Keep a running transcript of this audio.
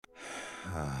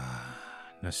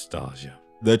Nostalgia.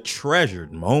 The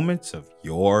treasured moments of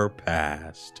your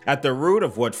past. At the root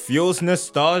of what fuels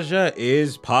nostalgia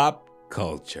is pop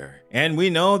culture. And we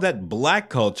know that black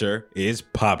culture is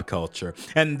pop culture.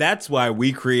 And that's why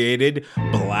we created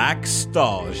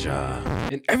Blackstalgia.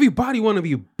 And everybody want to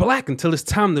be black until it's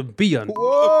time to be a...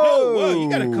 Whoa, you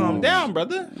gotta calm down,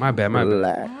 brother. My bad.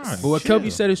 But what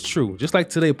Kelby said is true. Just like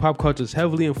today, pop culture is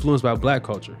heavily influenced by black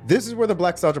culture. This is where the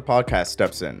Blackstalgia podcast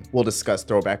steps in. We'll discuss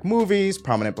throwback movies,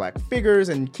 prominent black figures,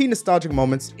 and key nostalgic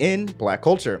moments in black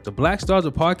culture. The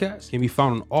Blackstalgia podcast can be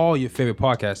found on all your favorite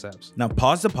podcast apps. Now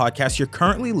pause the podcast you're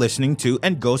currently listening to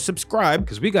and go subscribe.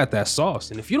 Because we got that sauce.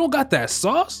 And if you don't got that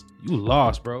sauce, you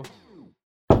lost, bro.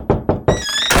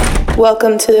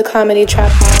 Welcome to the Comedy Trap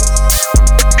House.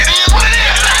 It is what it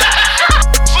is.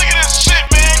 Look at this shit,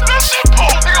 man. That shit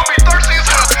poop. They gonna be thirsty as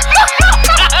hell.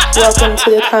 Welcome to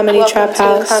the Comedy Trap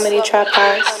House. Comedy Trap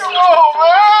House. Come on,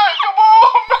 man. Come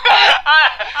on, man.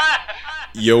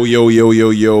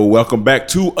 Yo. Welcome back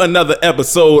to another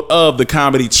episode of the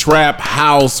Comedy Trap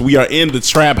House. We are in the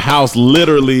Trap House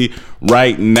literally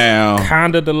right now.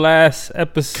 Kind of the last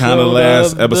episode.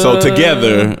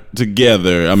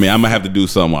 Together. I mean, I'm going to have to do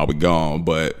something while we're gone,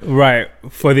 but... Right.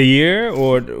 For the year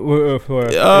or for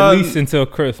at least until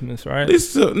Christmas, right?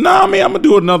 I'm going to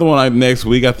do another one like next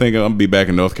week. I think I'm going to be back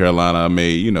in North Carolina. I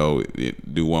may,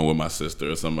 do one with my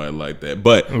sister or somebody like that.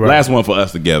 But last one for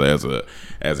us together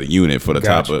as a unit for the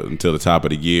until the top of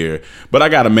the year. But I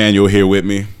got Emmanuel here with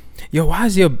me. Yo, why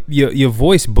is your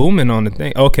voice booming on the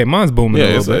thing? Okay, mine's booming a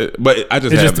little bit. But I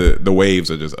just have the waves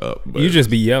are just up. But you just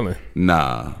be yelling.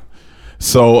 Nah.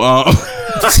 So,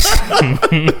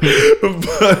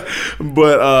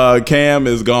 but Cam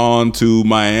is gone to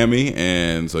Miami,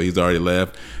 and so he's already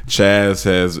left. Chaz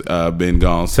has been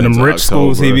gone since them rich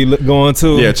October. schools he be going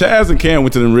to. Yeah, Chaz and Cam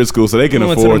went to them rich schools, so they can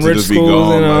afford to just be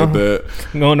gone like that.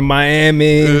 Going to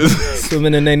Miami,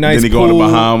 swimming in their nice Then he pool. going to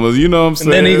Bahamas. You know what I'm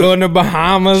saying? And then he going to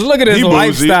Bahamas. Look at his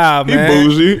lifestyle, man. He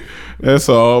bougie. That's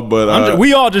all. But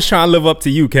we all just trying to live up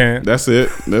to you, Cam. That's it.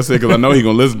 Because I know he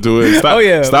gonna listen to it. Stop, Oh,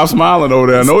 yeah. Stop smiling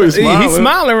over there. I know he's smiling. He's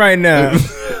smiling right now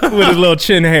with his little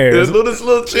chin hair. His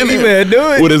little chin You hair. better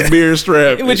do it. With his beard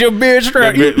strap. With your beard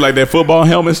strap. Like that football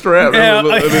helmet strap. Yeah.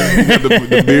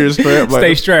 The beard strap.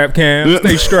 Stay strapped, Cam.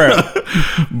 Stay strapped.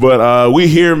 But we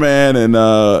here, man, and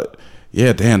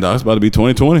yeah, damn, dog, it's about to be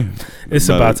 2020. It's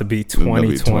about to be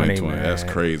 2020, man. That's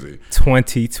crazy.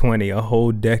 2020, a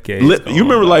whole decade. You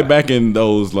remember like back in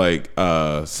those like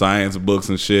science books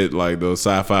and shit, like those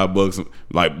sci-fi books,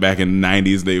 like back in the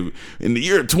 90s, in the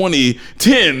year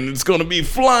 2010, it's gonna be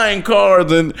flying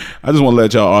cars, and I just want to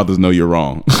let y'all authors know you're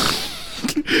wrong.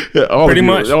 All of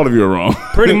you are wrong.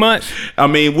 Pretty much. I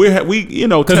mean, we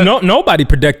because nobody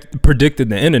predicted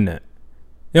the internet.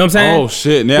 You know what I'm saying? Oh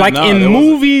shit! In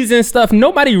movies and stuff,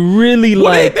 nobody really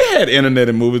they had internet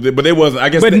in movies, but they wasn't. I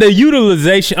guess. But the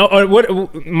utilization, or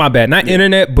what? My bad. Not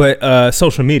internet, but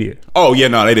social media. Oh yeah,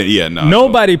 no, they didn't. Yeah, no.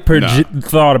 Nobody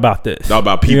thought about this. Thought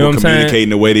about people communicating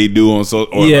the way they do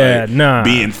on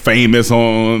being famous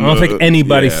on. I don't think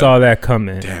anybody saw that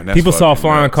coming. Damn, that's people saw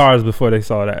flying nuts. cars before they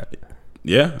saw that.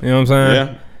 Yeah, you know what I'm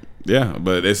saying? Yeah,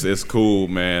 but it's cool,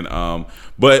 man.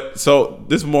 But so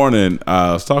this morning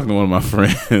I was talking to one of my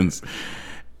friends,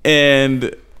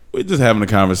 and we're just having a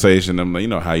conversation. I'm like,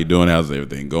 how you doing? How's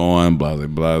everything going?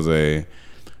 Blase.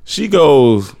 She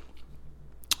goes,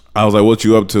 I was like, what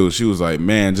you up to? She was like,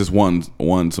 man, just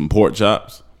wanting some pork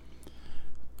chops.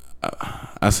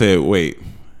 I said, wait,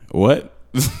 what?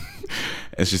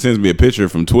 And she sends me a picture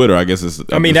from Twitter. I guess it's.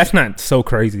 I mean, that's not so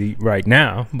crazy right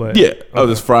now, but yeah, I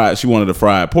was fried. She wanted a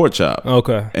fried pork chop.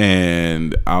 Okay,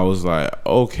 and I was like,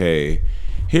 okay.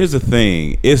 Here's the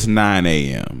thing. It's 9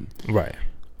 a.m. Right.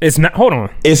 It's not. Hold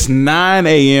on. It's 9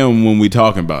 a.m. when we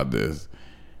talking about this.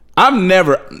 I'm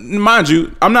not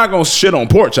gonna shit on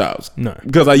pork chops. No,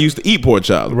 because I used to eat pork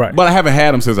chops. Right, but I haven't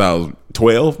had them since I was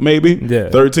 12, maybe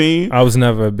 13. I was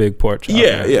never a big pork chop.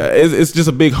 Yeah. It's just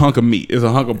a big hunk of meat. It's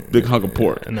a big hunk of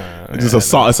pork. It's just a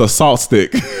salt. It's a salt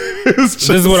stick. This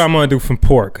is what I'm gonna do from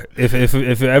pork. If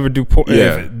I ever do pork,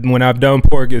 when I've done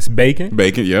pork, it's bacon.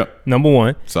 Bacon, yep. Number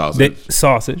one,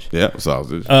 sausage. Yeah,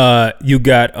 sausage. You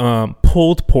got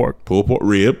pulled pork. Pulled pork,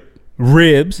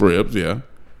 ribs. Yeah.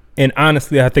 And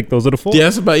honestly, I think those are the four. Yeah,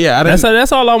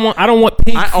 that's all I want. I don't want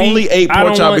pig feet. I only ate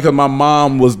pork chop because my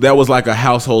mom that was like a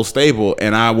household staple,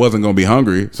 and I wasn't gonna be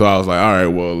hungry, so I was like, all right,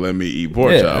 well, let me eat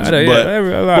pork chops.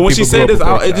 But when she said this,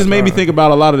 it just made me think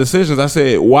about a lot of decisions. I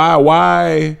said,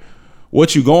 why?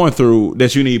 What you going through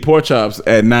that you need pork chops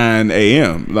at 9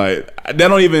 a.m.? Like that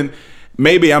don't even.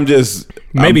 maybe I'm just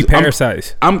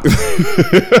parasites.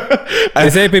 They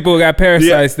say people who got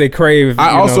parasites, they crave.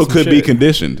 I also could be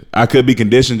conditioned. I could be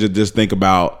conditioned to just think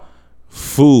about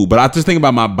food, but I just think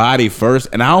about my body first,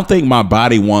 and I don't think my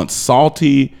body wants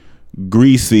salty,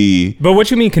 greasy. But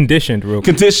what you mean conditioned? Real quick?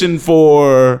 Conditioned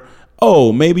for.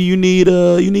 Oh, maybe you need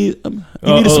a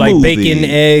smoothie, like bacon,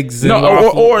 eggs, and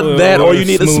or you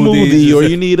need a smoothie, or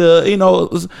you need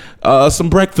some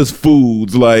breakfast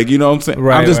foods, like, you know what I'm saying.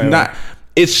 Right, I'm just not. Right.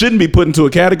 It shouldn't be put into a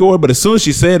category, but as soon as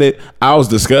she said it, I was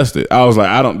disgusted. I was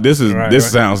like,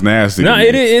 this sounds nasty. No,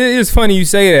 it is funny you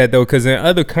say that though, because in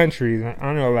other countries, I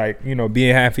don't know, like, you know,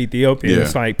 being half Ethiopian,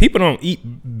 it's like people don't eat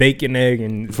bacon, egg,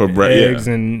 and eggs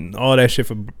and all that shit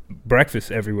for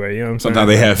breakfast everywhere. You know what I'm saying? Sometimes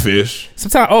they have fish.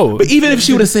 But even if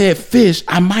she would have said fish,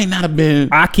 I might not have been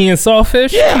Aki and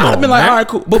saltfish. Yeah, I'd have been like, all right,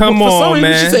 cool. But for some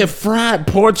reason, she said fried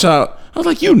pork chop. I was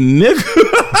like, you nigga.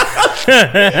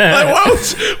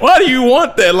 Like, why do you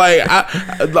want that? Like,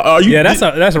 are you? Yeah,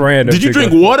 that's random. Did you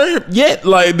drink water yet?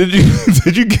 Like, did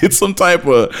you get some type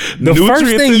of the first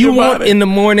thing you want in the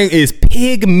morning is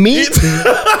pig meat?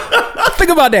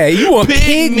 Think about that. You want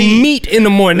pig meat in the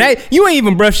morning. You ain't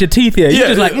even brushed your teeth yet. You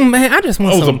just like, man, I just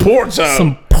want some pork chop.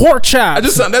 Some pork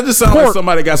chops. That just sounds like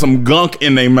somebody got some gunk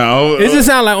in their mouth. It just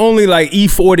sounds like only like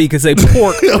E40 because they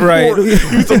pork, right? You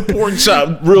some pork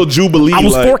chop, real Jubilee. I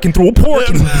was forking through a pork.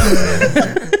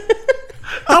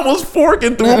 I was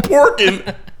forking through a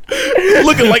porkin'.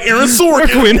 Looking like Aaron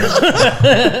Sorkin.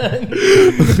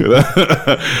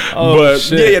 But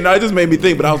shit. It just made me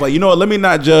think. But I was like, you know what? Let me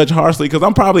not judge harshly, because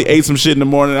I'm probably ate some shit in the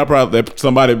morning. I probably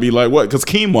somebody be like, what? Because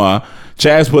quinoa,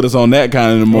 Chaz put us on that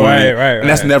kind in the morning, right. And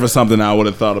that's never something I would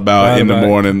have thought about in the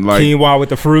morning. Like quinoa with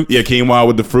the fruit. Yeah, quinoa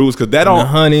with the fruits, because that don't the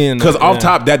honey and because off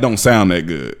top that don't sound that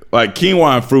good. Like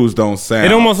quinoa and fruits don't sound.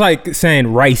 It almost like saying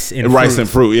rice and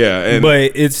fruit. Yeah,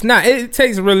 but it's not. It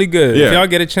tastes really good. Yeah. If y'all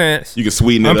get a chance, you can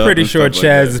sweeten it up. I'm pretty sure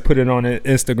Chaz has put it on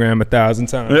Instagram 1,000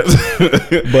 times.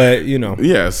 But you know,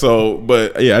 yeah. So,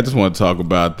 but yeah, I just want to talk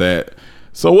about that.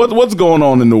 So what's going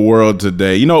on in the world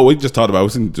today? You know, we just talked about.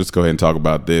 We can just go ahead and talk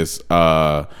about this.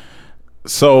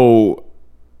 So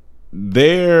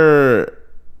there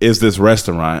is this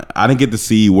restaurant. I didn't get to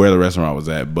see where the restaurant was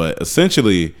at, but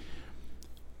essentially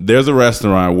there's a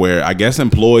restaurant where I guess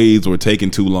employees were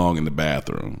taking too long in the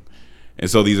bathroom. And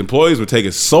so these employees were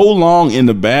taking so long in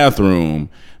the bathroom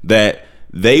that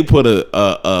they put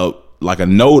a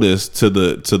notice to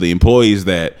the employees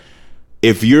that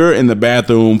if you're in the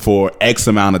bathroom for X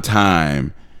amount of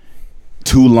time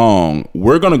too long,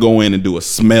 we're going to go in and do a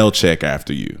smell check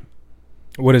after you.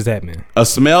 What does that mean? A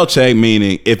smell check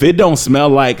meaning if it don't smell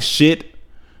like shit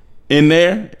in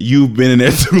there, you've been in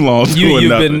there too long.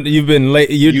 You've been late.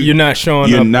 You're not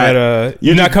showing up.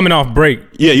 You're not coming off break.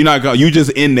 Yeah, you're not going. You just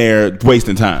in there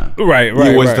wasting time. Right.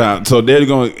 You're wasting time. So they're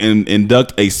going to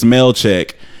induct a smell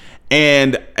check.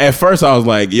 And at first I was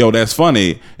like, "Yo, that's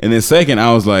funny." And then second,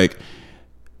 I was like,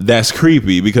 that's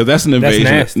creepy, because that's an invasion.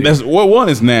 That's nasty. One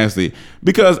is nasty,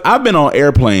 because I've been on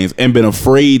airplanes and been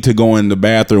afraid to go in the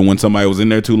bathroom when somebody was in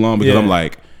there too long, because I'm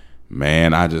like,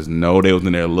 man, I just know they was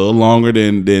in there a little longer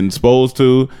than supposed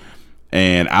to,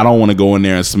 and I don't want to go in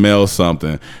there and smell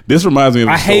something. This reminds me of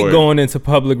a story. I hate going into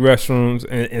public restrooms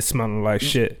and smelling like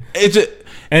shit.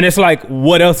 And it's like,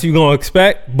 what else you gonna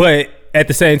expect? But at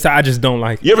the same time, I just don't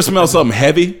like it. You ever smell something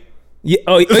heavy? Yeah.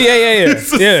 Oh yeah.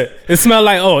 Yeah. It smelled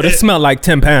like this smelled like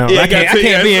 10 pounds. Yeah, I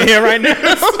can't be in here right now.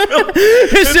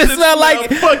 It just smelled like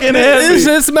fucking heavy. It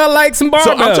just smelled like some barbells.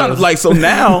 So I'm trying to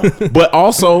now, but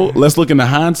also let's look in the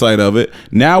hindsight of it.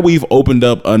 Now we've opened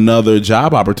up another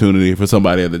job opportunity for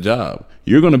somebody at the job.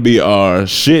 You're gonna be our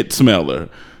shit smeller.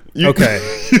 Okay.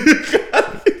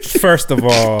 First of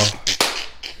all,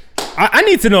 I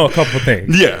need to know a couple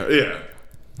things. Yeah.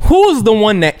 Who's the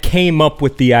one that came up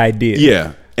with the idea?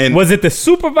 Yeah. And was it the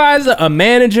supervisor, a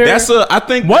manager? I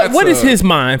think what is his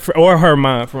mind or her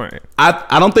mind frame?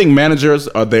 I don't think managers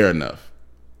are there enough.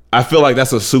 I feel like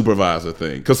that's a supervisor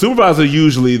thing, because supervisors are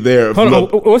usually there. Hold on,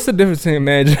 what's the difference between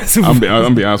manager and supervisor?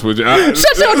 I'm be honest with you.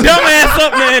 Shut your dumb ass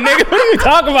up, man, nigga. What are you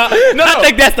talking about? No, I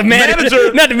think that's the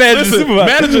manager, not the manager. Listen,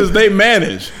 supervisor. Managers, they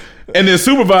manage. And then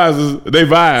supervisors, they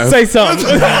vibe. Say something.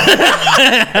 What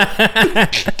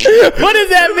does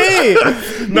that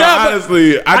mean? No,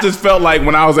 honestly, I just felt like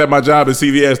when I was at my job at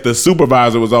CVS, the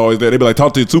supervisor was always there. They'd be like,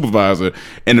 talk to the supervisor.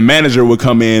 And the manager would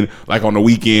come in like on the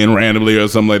weekend randomly or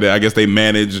something like that. I guess they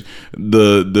manage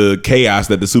the chaos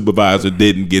that the supervisor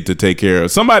didn't get to take care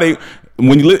of. Somebody...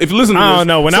 if you listen to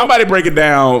this, somebody break it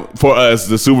down for us,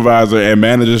 the supervisor and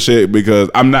manager shit,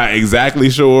 because I'm not exactly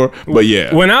sure, but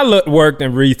yeah. When I worked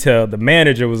in retail, the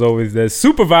manager was always there.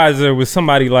 Supervisor was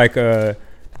somebody like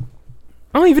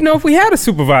I don't even know if we had a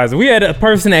supervisor. We had a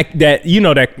person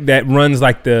that runs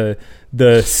like the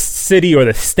city or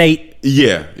the state.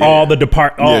 Yeah. All the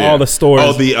all the stores.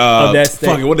 Oh, the of that state.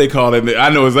 fucking what they call it. I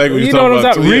know exactly what you you're know what I'm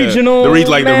talking talking about. Regional, the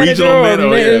regional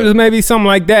manager. It was maybe something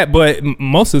like that, but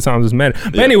most of the times it's manager.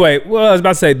 But anyway, well, I was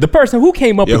about to say the person who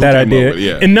came up with that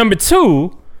idea, and number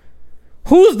two,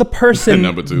 who's the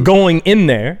person going in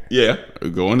there? Yeah,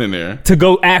 going in there to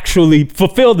go actually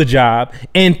fulfill the job,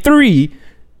 and three.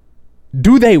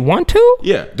 Do they want to?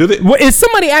 Yeah. Do they? Is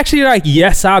somebody actually like,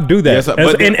 yes, I'll do that,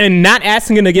 and not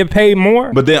asking to get paid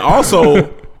more? But then also,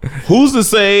 who's to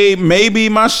say maybe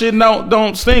my shit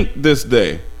don't stink this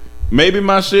day? Maybe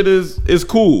my shit is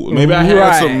cool. Maybe I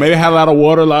had maybe I had a lot of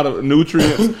water, a lot of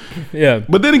nutrients. Yeah.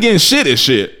 But then again, shit is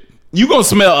shit. You gonna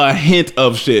smell a hint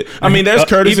of shit. I mean, there's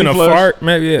courtesy even a flush. fart,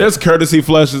 maybe. Yeah. There's courtesy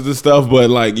flushes and stuff, but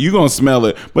like you gonna smell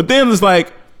it. But then it's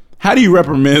like, how do you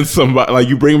reprimand somebody? Like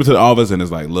you bring them to the office and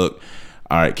it's like, look.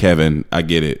 All right, Kevin, I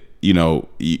get it. You know,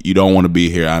 you don't want to be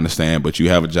here. I understand, but you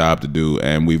have a job to do,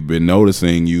 and we've been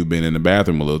noticing you've been in the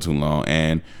bathroom a little too long,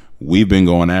 and we've been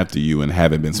going after you and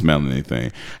haven't been smelling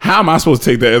anything. How am I supposed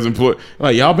to take that as employee?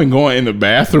 Like, y'all been going in the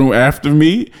bathroom after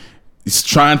me,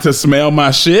 trying to smell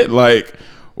my shit? Like,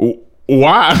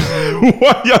 why?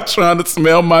 Why y'all trying to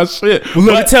smell my shit? Well,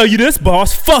 let me tell you this,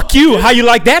 boss. Fuck you. How you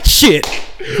like that shit?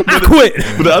 I quit.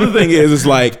 But the other thing is, it's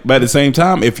like, but at the same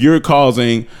time, if you're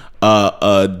causing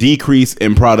a decrease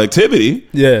in productivity,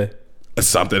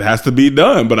 something has to be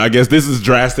done. But I guess this is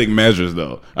drastic measures,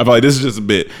 though. I feel like this is just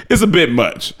it's a bit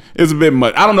much. It's a bit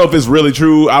much. I don't know if it's really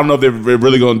true. I don't know if they're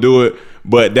really gonna do it.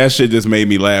 But that shit just made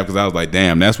me laugh because I was like,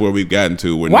 damn, that's where we've gotten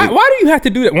to. Why do you have to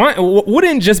do that? Why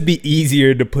wouldn't it just be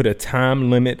easier to put a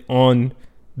time limit on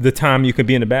the time you could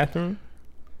be in the bathroom?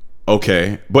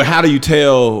 Okay, but how do you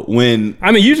tell when?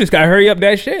 I mean, you just gotta hurry up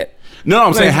that shit. No,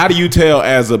 I'm saying, how do you tell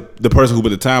as the person who put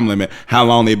the time limit how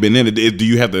long they've been in it? Do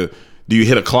you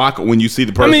hit a clock when you see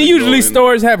the person? I mean, usually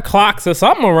stores have clocks or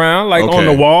something around, like on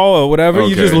the wall or whatever.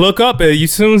 You just look up, and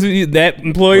as soon as that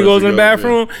employee goes in the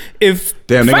bathroom, if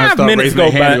 5 minutes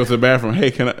go by, to go to the bathroom.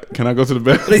 Hey, can I go to the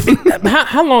bathroom?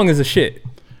 How long is a shit?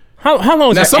 How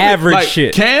long is the average like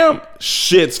shit? Cam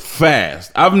shits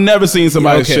fast. I've never seen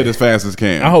somebody shit as fast as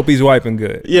Cam. I hope he's wiping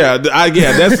good. Yeah,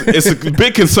 it's a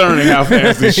bit concerning how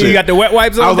fast he shit. You got the wet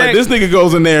wipes on. I was like, this nigga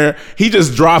goes in there, he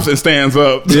just drops and stands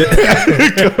up,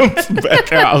 comes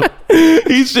back out.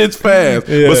 He shits fast.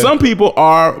 Yeah. But some people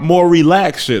are more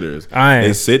relaxed shitters.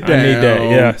 They sit down. I need that.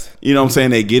 Yes. You know what I'm saying?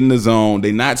 They get in the zone.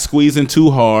 They not squeezing too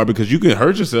hard because you can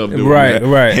hurt yourself doing that.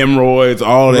 Right. Hemorrhoids,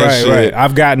 all that shit. Right.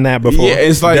 I've gotten that before. Yeah,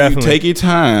 it's like you take your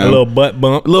time. A little butt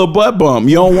bump.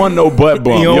 You don't want no butt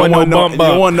bump. You don't want no bump. You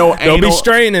don't want no anal. Don't be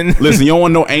straining. Listen, you don't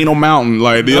want no anal mountain.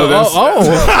 Like the other.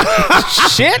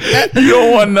 Shit. You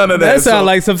don't want none of that. That sounds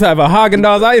like some type of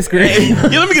Haagen-Dazs ice cream.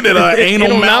 Let me get that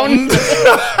anal mountain.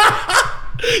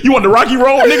 You want the Rocky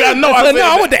Road, nigga? I know.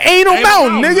 I want the anal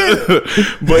mountain,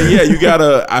 nigga. But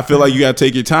yeah, I feel like you gotta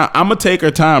take your time. I'm a taker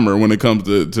timer when it comes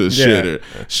to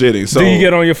shitting. So do you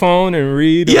get on your phone and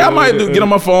read? Yeah, I might get on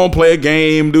my phone, play a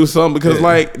game, do something because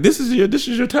like this is your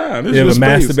time. This you is ever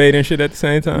masturbate and shit at the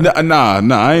same time? Nah.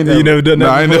 I ain't never. You never done that?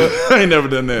 I ain't never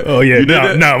done that. Oh yeah,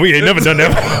 no, we ain't never done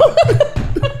that.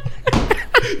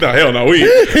 No, hell no. No.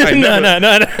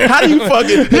 How do you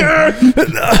fucking?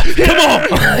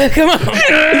 Come on.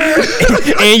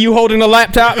 And you holding a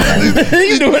laptop?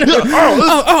 You doing it?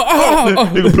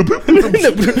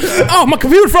 Oh, my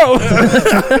computer froze.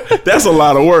 That's a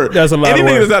lot of work. That's a lot of work.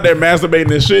 Anything that's out there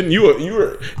masturbating and shit,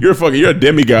 you're a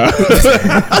demigod.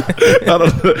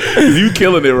 You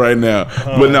killing it right now.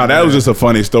 But no, that was just a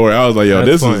funny story. I was like, yo,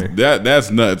 that's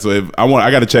nuts. So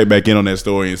I got to check back in on that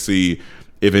story and see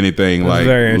if anything like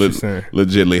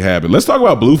legitly happened. Let's talk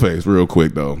about Blueface real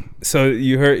quick though. So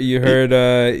you heard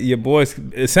your boys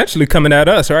essentially coming at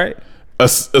us, right?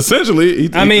 Essentially, he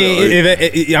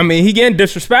getting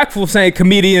disrespectful saying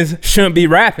comedians shouldn't be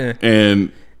rapping.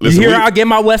 And listen, I get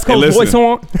my West Coast voice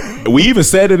on. We even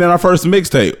said it in our first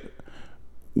mixtape.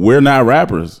 We're not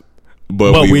rappers,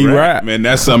 but we rap. Man,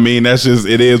 that's just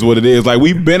it is what it is. Like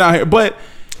we've been out here, but.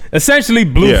 Essentially,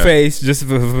 Blueface, just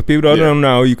for people that don't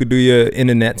know, you could do your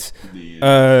internets.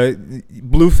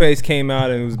 Blueface came out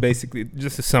and it was basically,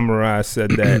 just to summarize,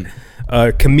 said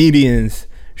that comedians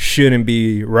shouldn't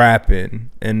be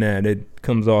rapping and that it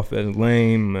comes off as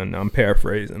lame. And I'm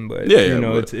paraphrasing, but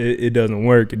it doesn't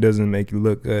work. It doesn't make you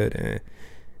look good,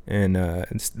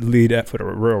 and leave that for the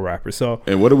real rapper. So,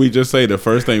 and what did we just say? The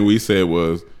first thing we said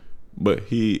was, but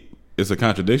it's a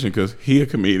contradiction because he a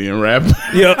comedian rapper.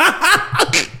 Yeah.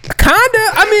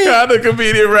 Kinda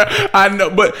comedian rap. I know,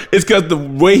 but it's because the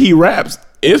way he raps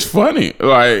is funny.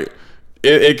 Like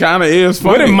It kind of is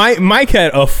funny. What if Mike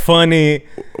had a funny?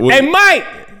 Hey,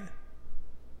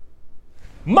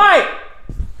 Mike.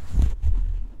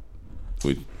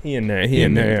 He in there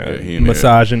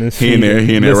massaging his feet.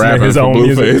 He in there rapping for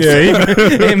Blueface. Yeah,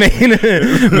 he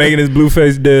making his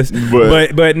Blueface diss.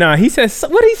 But nah, he says,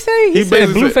 what did he say? He said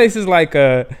Blueface is like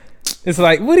it's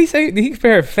like, what did he say? Did he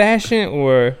compare fashion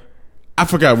or? I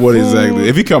forgot what exactly.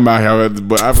 If he come out here,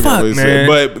 but I forgot what he said.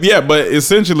 But yeah, but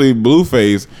essentially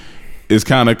Blueface is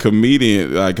kind of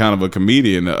a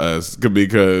comedian to us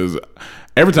because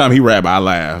every time he rap, I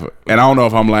laugh. And I don't know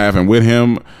if I'm laughing with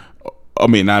him. I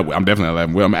mean, I'm definitely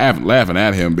laughing with him. I'm laughing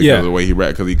at him because of the way he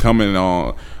rap. Because he coming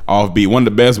on offbeat. One of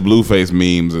the best Blueface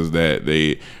memes is that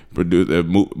they produce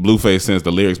Blueface sends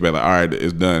the lyrics back like, all right,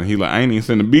 it's done. He like, I ain't even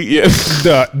sent the beat yet.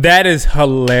 That is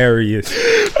hilarious.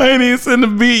 I ain't even sent the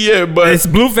beat yet, but it's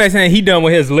Blueface saying he done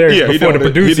with his lyrics before the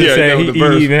producer said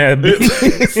he even had beat.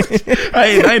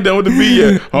 I ain't done with the beat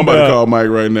yet. I'm about to call Mike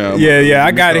right now.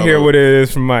 I gotta hear what it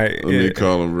is from Mike. Let me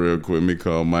call him real quick. Let me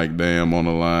call Mike Dam on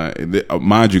the line.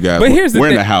 Mind you guys, but here's we're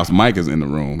in the house. Mike is in the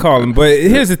room. Call him. But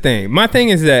here's the thing. My thing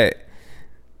is that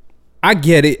I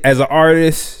get it as an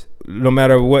artist. No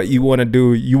matter what you want to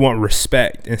do, you want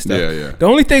respect and stuff. Yeah. The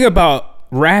only thing about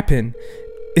rapping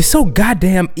is so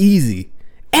goddamn easy.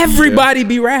 Everybody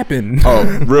be rapping.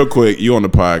 Oh, real quick, you on the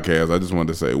podcast. I just wanted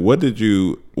to say, what did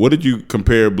you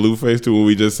compare Blueface to when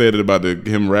we just said it about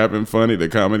him rapping funny, the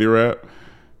comedy rap?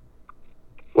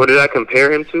 What did I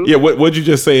compare him to? Yeah, what'd you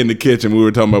just say in the kitchen? We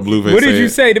were talking about Blueface. What did you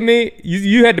say to me?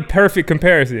 You had the perfect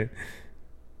comparison.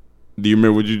 Do you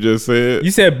remember what you just said?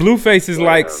 You said Blueface is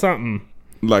like something.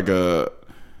 Like a.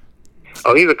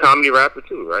 Oh, he's a comedy rapper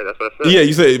too, right? That's what I said. Yeah,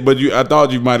 you said, but I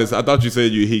thought you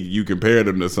said you compared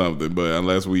him to something, but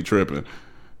unless we tripping.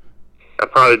 I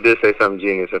probably did say something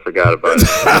genius. I forgot about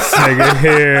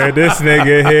it. This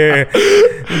nigga here.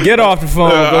 Get off the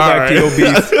phone. Go back to your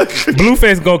beats.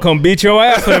 Blueface gonna come beat your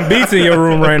ass for them beats in your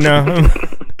room right now.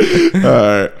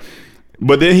 All right.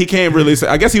 But then he can't really say.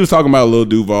 I guess he was talking about Lil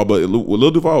Duval, but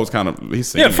Lil Duval was kind of.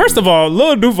 First of all,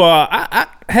 Lil Duval,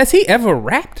 has he ever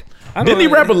rapped? Didn't he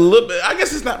rap a little bit? I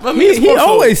guess it's not. I mean, he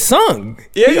always sung.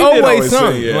 Yeah, he always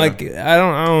sung. Sing, yeah. Like I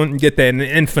don't get that.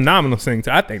 And phenomenal sing.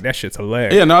 I think that shit's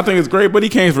hilarious. Yeah, no, I think it's great, but he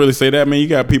can't really say that. I mean, you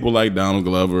got people like Donald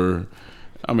Glover.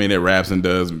 I mean, that raps and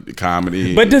does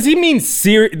comedy. But does he mean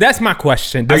serious? That's my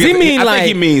question. Does he mean I think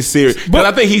he means serious. But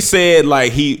I think he said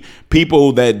like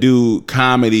people that do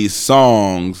comedy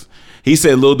songs. He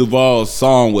said Lil Duval's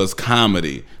song was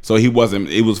comedy, so he wasn't.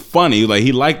 It was funny. Like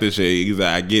he liked the shit. He's like,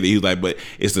 I get it. He's like, but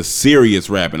it's a serious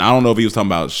rapping. I don't know if he was talking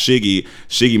about Shiggy.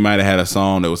 Shiggy might have had a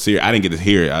song that was serious. I didn't get to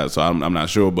hear it, so I'm not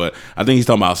sure. But I think he's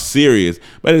talking about serious.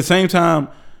 But at the same time,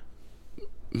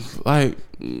 like.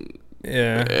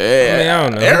 Yeah, I mean, I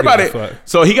don't know. Everybody.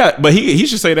 So he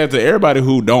should say that to everybody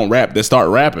who don't rap that start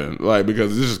rapping, like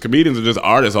because this is comedians are just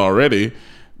artists already.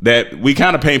 That we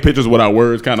kind of paint pictures with our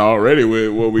words, kind of already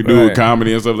with what we do with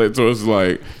comedy and stuff like. So it's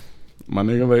like, my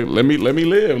nigga, like, let me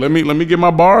live, let me get my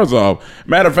bars off.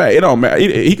 Matter of fact, it don't matter.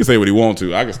 He can say what he wants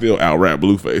to. I can still out rap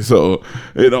Blueface, so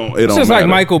it don't. It's just matter. Like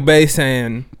Michael Bay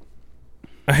saying,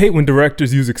 "I hate when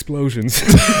directors use explosions."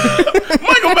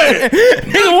 Michael Bay,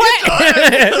 what?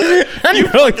 I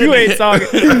know you ain't talking,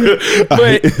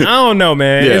 but I don't know,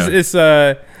 man.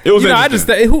 Yeah. It was.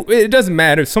 It doesn't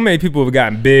matter. So many people have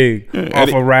gotten big off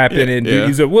of rapping and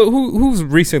who's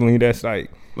recently that's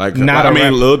like not. I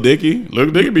mean, Lil Dicky.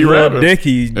 Lil Dicky be rapping. Lil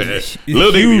Dicky be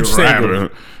rapping.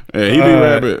 Yeah, he be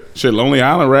rapping. Shit, Lonely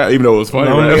Island rap, even though it was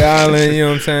funny. Lonely Island, you know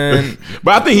what I'm saying?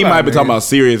 But I think he might be talking about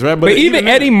serious rap. But even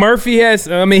Eddie Murphy has.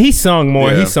 I mean, he sung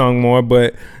more. Yeah. He sung more,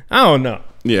 but I don't know.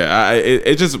 Yeah,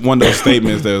 it's just one of those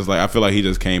statements that was like I feel like he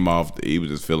just came off. He was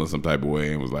just feeling some type of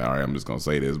way and was like, all right, I'm just gonna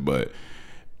say this, but.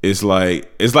 It's like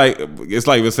we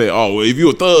say, oh, well, if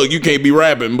you a thug, you can't be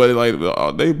rapping. But like,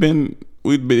 we've been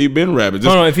rapping.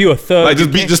 Just, if you a thug, like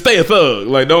just stay a thug.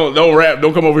 Like don't rap.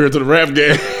 Don't come over here to the rap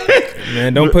game.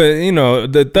 Man, don't put.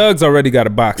 The thugs already got a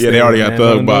box. Yeah, they already got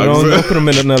thug box. Don't put them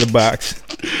in another box.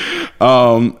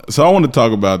 So I want to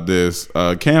talk about this.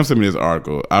 Cam sent me this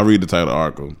article. I'll read the title of the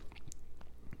article.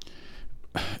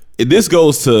 This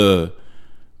goes to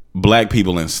black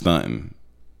people in stunting.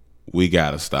 We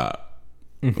gotta stop.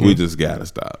 Mm-hmm. We just gotta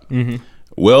stop. Mm-hmm.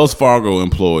 Wells Fargo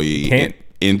employee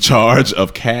in charge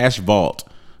of Cash Vault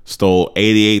stole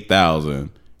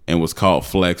 $88,000 and was caught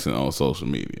flexing on social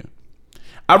media.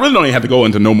 I really don't even have to go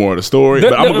into no more of the story,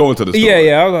 but I'm gonna go into the story.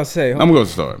 Yeah, I was gonna say. I'm gonna go to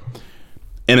the story.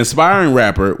 An aspiring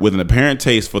rapper with an apparent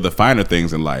taste for the finer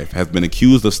things in life has been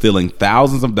accused of stealing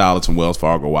thousands of dollars from Wells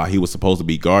Fargo while he was supposed to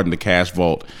be guarding the Cash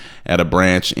Vault at a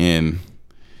branch in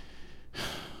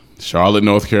Charlotte,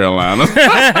 North Carolina.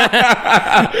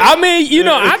 I mean, you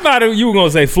know, I thought you were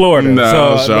gonna say Florida.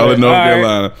 No, Charlotte, North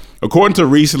Carolina. According to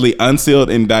recently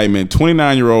unsealed indictment,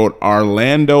 29-year-old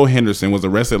Orlando Henderson was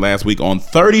arrested last week on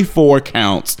 34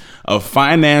 counts of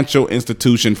financial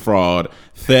institution fraud,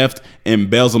 theft,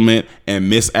 embezzlement,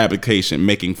 and misapplication,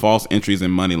 making false entries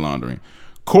and money laundering.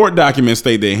 Court documents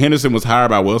state that Henderson was hired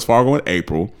by Wells Fargo in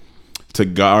April to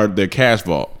guard their cash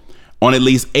vault. On at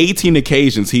least 18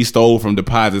 occasions, he stole from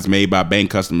deposits made by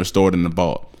bank customers stored in the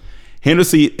vault.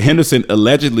 Henderson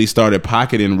allegedly started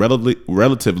pocketing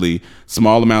relatively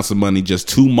small amounts of money just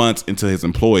 2 months into his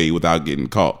employment without getting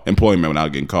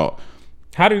caught.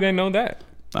 How do they know that?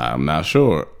 I'm not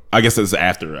sure. I guess it's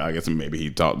after. I guess maybe he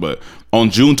talked. But on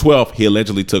June 12th, he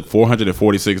allegedly took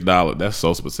 $446. That's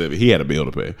so specific. He had a bill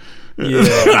to pay. Yeah,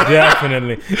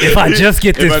 definitely. If I just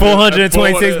get this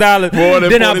 $426,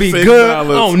 then I'll be good.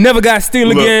 Oh, never got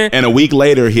steal again. And a week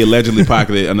later, he allegedly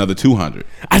pocketed another $200.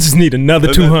 I just need another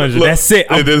 $200. That's it.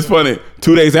 It's funny.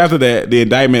 2 days after that, the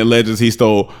indictment alleges he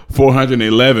stole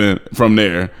 $411 from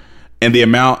there, and the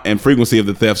amount and frequency of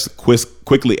the thefts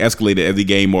quickly escalated as he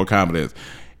gained more confidence.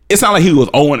 It's not like he was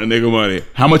owing a nigga money.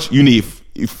 How much you need?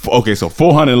 Okay, so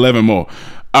 411 more.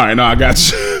 All right, no, I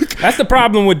got you. That's the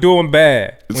problem with doing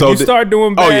bad. When you start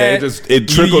doing bad, it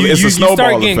trickles. It's a snowball effect. You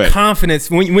start getting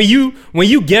confidence when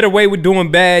you get away with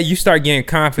doing bad. You start getting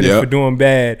confidence for doing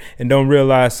bad, and don't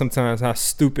realize sometimes how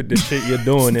stupid the shit you're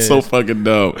doing is. So fucking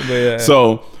dumb.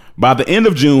 So by the end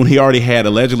of June, he already had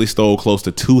allegedly stole close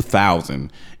to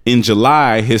 2,000. In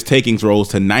July, his takings rose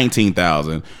to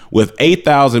 19,000, with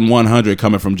 8,100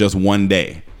 coming from just one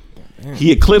day.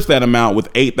 He eclipsed that amount with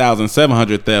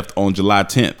 8,700 theft on July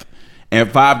 10th.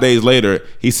 And 5 days later,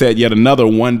 he set yet another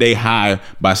one-day high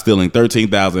by stealing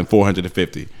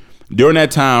 13,450. During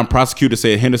that time, prosecutors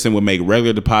said Henderson would make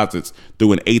regular deposits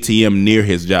through an ATM near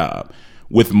his job,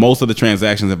 with most of the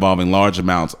transactions involving large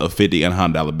amounts of $50 and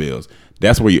 $100 bills.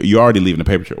 That's where you're already leaving the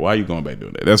paper trail. Why are you going back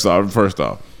doing that? That's first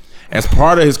off. As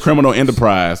part of his criminal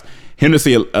enterprise,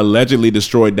 Henderson allegedly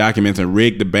destroyed documents and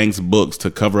rigged the bank's books to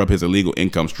cover up his illegal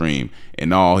income stream.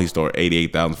 In all, he stole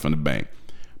 $88,000 from the bank.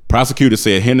 Prosecutors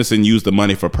said Henderson used the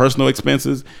money for personal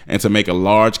expenses and to make a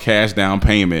large cash down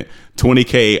payment,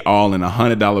 $20K all in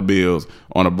 $100 bills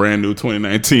on a brand new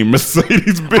 2019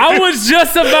 Mercedes-Benz. I was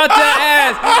just about to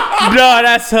ask. No,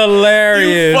 that's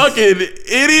hilarious. You fucking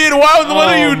idiot. What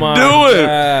are you doing?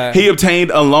 God. He obtained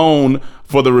a loan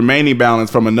for the remaining balance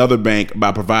from another bank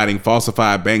by providing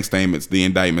falsified bank statements, the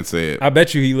indictment said. I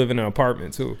bet you he lived in an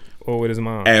apartment too, or with his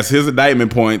mom. As his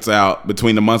indictment points out,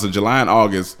 between the months of July and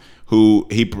August, who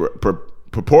he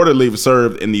purportedly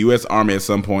served in the U.S. Army at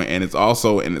some point, and is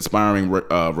also an aspiring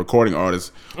recording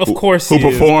artist who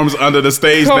performs under the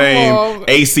stage name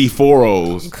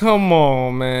AC4Os. Come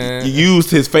on, man. He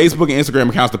used his Facebook and Instagram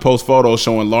accounts to post photos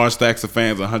showing large stacks of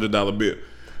fans $100 bill.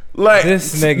 Like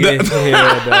this nigga here,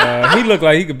 dog. He looked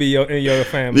like he could be in your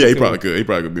family. Yeah, he probably could. He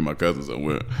probably could be my cousin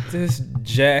somewhere. This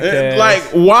jackass. Like,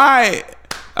 why?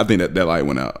 I think that light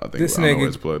went out. I think this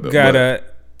nigga got a.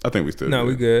 I think we still. No,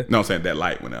 we good. No, I'm saying that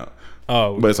light went out.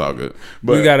 Oh, but it's all good.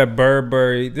 But we got a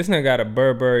Burberry. This nigga got a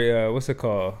Burberry. What's it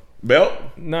called? Belt?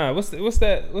 Nah. What's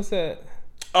that?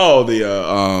 Oh,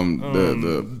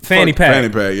 the fanny pack. Fanny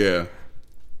pack. Yeah.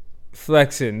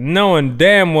 Flexing, knowing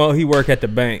damn well he work at the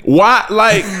bank. Why?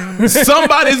 Like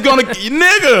somebody's gonna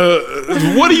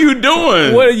nigga. What are you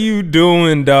doing? What are you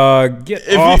doing, dog?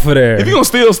 Get off of there. If you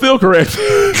gonna steal correct.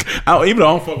 Even though I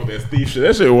don't fuck with that Steve shit.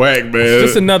 That shit whack, man.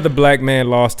 Just another black man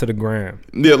lost to the gram.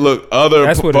 Yeah, look,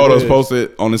 other photos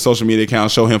posted on his social media account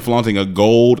show him flaunting a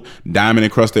gold diamond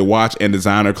encrusted watch and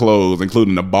designer clothes,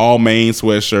 including a Balmain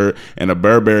sweatshirt and a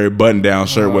Burberry button down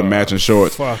shirt with matching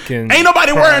shorts. Fucking ain't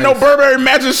nobody wearing no Burberry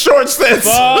matching shorts.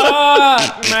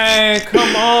 Fuck, man,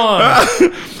 come on.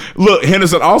 Look,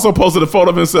 Henderson also posted a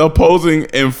photo of himself posing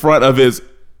in front of his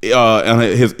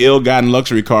ill-gotten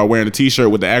luxury car wearing a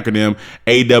t-shirt with the acronym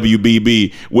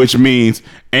AWBB, which means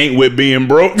ain't with being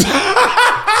broke.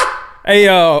 Hey,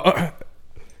 yo,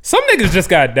 some niggas just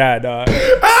got died, dog. This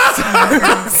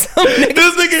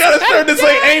nigga got a shirt that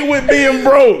say ain't with being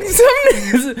broke. Some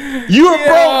niggas, you a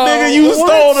broke nigga, you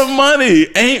stole the money.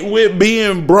 Ain't with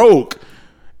being broke.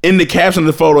 In the caption of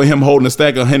the photo, him holding a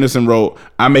stack of Henderson wrote,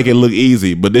 "I make it look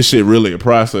easy, but this shit really a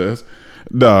process."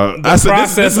 Dog. I said,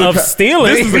 process of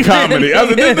stealing. This is a comedy. I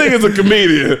said, this nigga's a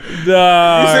comedian.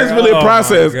 Dog. He says it's really a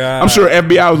process. I'm sure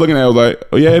FBI was looking at it, was like,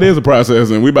 oh yeah, it is a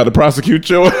process, and we about to prosecute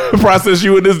you, process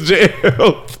you in this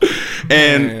jail.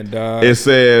 And it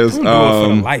says, don't do it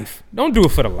for the life. Don't do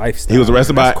it for the lifestyle. He was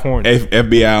arrested by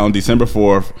FBI on December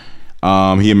 4th.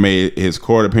 He made his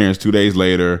court appearance 2 days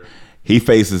later. he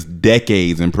faces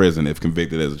decades in prison if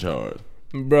convicted as a charge.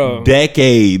 Bro.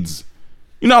 Decades.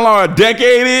 You know how long a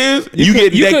decade is? You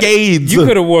get decades. You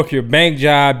could have worked your bank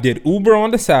job, did Uber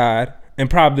on the side, and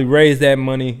probably raised that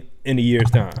money in a year's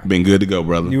time. Been good to go,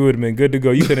 brother. You would have been good to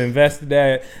go. You could have invested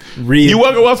that. You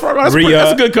work at Wells Fargo?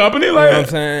 That's a good company. Like, you know what I'm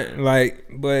saying? Like,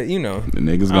 but you know, the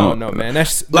niggas I don't know, man.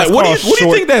 That's like, what do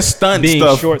you think that stunt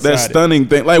stuff, that stunning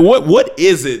thing? Like, what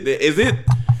is it?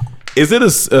 Is it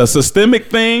a systemic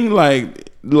thing? Like,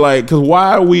 because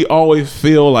why we always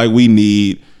feel like we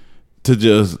need to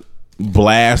just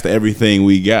blast everything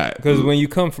we got? Because when you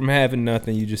come from having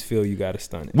nothing, you just feel you got to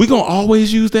stunt it. We gonna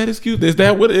always use that excuse? Is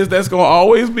that what it is? That's gonna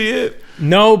always be it?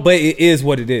 No, but it is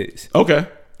what it is. Okay,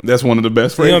 that's one of the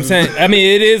best phrases. You know what I'm saying? I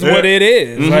mean, it is what it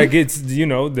is. Mm-hmm. Like, it's, you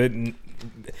know, that.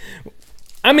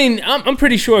 I mean, I'm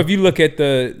pretty sure if you look at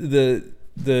the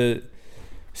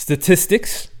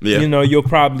statistics, you know, you'll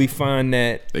probably find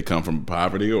that they come from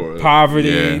poverty,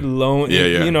 loan.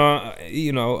 You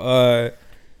know.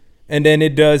 And then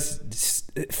it does,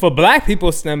 for black people,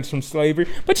 it stems from slavery.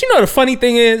 But you know, the funny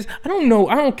thing is, I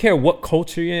don't care what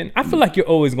culture you're in. I feel like you're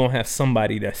always going to have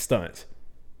somebody that stunts.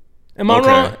 Am I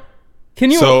wrong?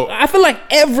 I feel like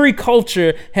every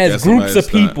culture has groups of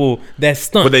people that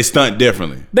stunt. But they stunt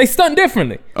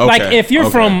differently. Okay. Like if you're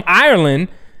from Ireland,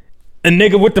 a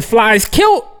nigga with the flies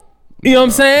kilt. You know what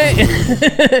I'm saying?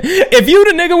 If you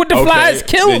the nigga with the flies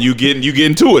kilt, then you get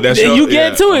into it. That's you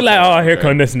get into it. Like, oh, here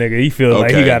come this nigga. He feels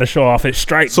like he got to show off his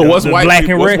stripes. So what's white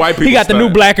people? He got the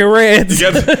new black and reds.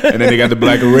 And then they got the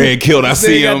black and red kilt. I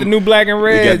see him. Got the new black and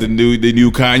red. They got the new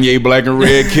Kanye black and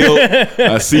red kilt.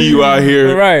 I see you out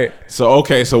here. Right. So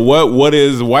what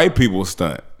is white people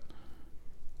stunt?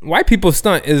 White people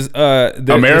stunt is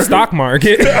the stock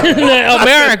market.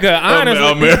 America,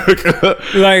 honestly. America.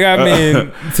 Like, I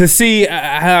mean, to see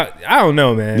how, I don't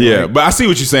know, man. Yeah, like, but I see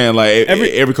what you're saying. Like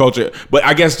every culture, but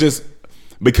I guess just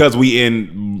because we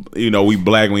in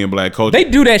black culture, they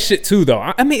do that shit too, though.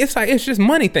 I mean, it's like, it's just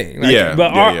money thing. Like, yeah.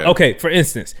 But okay, for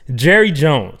instance, Jerry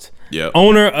Jones,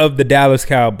 owner of the Dallas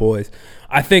Cowboys,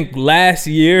 I think last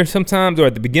year, sometimes or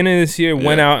at the beginning of this year,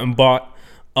 went out and bought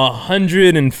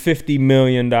 $150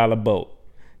 million boat,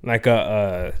 like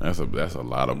that's a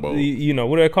lot of boat. You know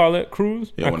what do they call it?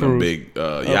 Cruise? Yeah, one of them big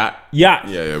yacht. Yacht.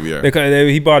 Yeah. Because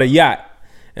he bought a yacht,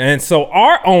 and so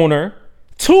our owner,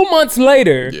 2 months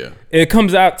later, it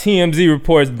comes out. TMZ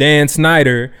reports Dan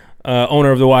Snyder,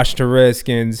 owner of the Washington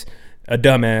Redskins, a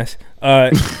dumbass,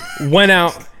 went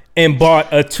out and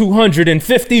bought a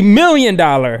 $250 million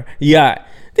yacht.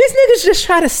 These niggas just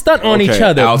try to stunt on each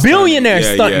other. Billionaire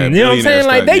stunting. You know what I'm saying?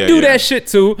 Like, they do that shit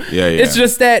too. It's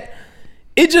just that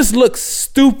it just looks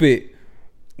stupid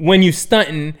when you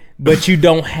stunting, but you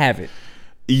don't have it.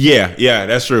 Yeah,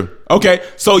 that's true. Okay,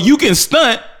 so you can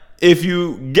stunt if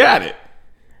you got it.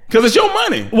 Because it's your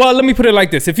money. Well, let me put it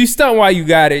like this. If you stunt while you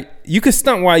got it, you can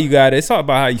stunt while you got it. It's all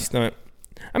about how you stunt.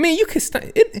 I mean, you can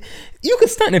stunt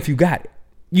if you got it.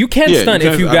 You can stunt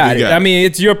if you got it. I mean,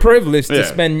 it's your privilege to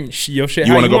spend your shit.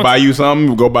 You want to go buy you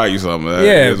something? Go buy you something.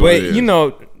 But you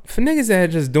know, for niggas that are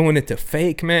just doing it to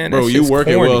fake, man. Bro, you work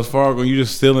at Wells Fargo, you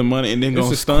just stealing money and then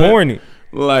gonna stunt. Corny.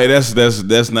 Like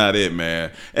that's not it,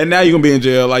 man. And now you're gonna be in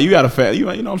jail. Like, you got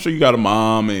I'm sure you got a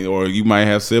mom or you might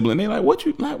have siblings. They like, what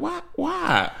you like?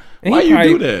 Why? And why you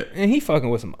do that? And he fucking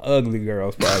with some ugly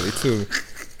girls probably too.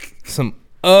 Some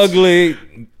ugly.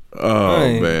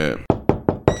 Oh man.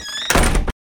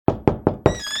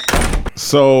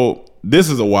 So this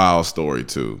is a wild story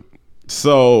too.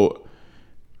 So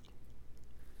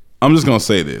I'm just gonna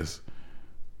say this: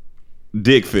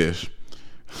 Dick Fish.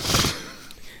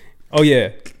 Oh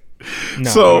yeah. No,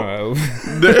 so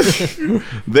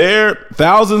there are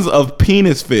thousands of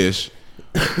penis fish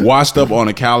washed up on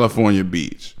a California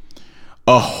beach.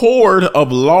 A horde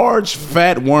of large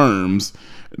fat worms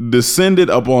descended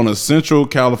upon a central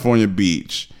California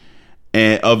beach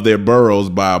and of their burrows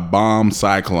by a bomb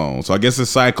cyclone. So I guess a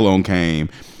cyclone came,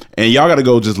 and y'all gotta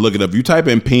go just look it up. You type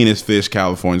in penis fish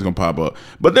California, it's gonna pop up.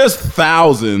 But there's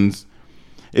thousands.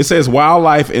 It says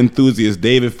wildlife enthusiast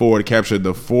David Ford captured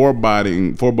the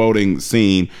foreboding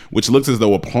scene, which looks as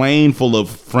though a plane full of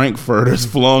frankfurters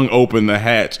flung open the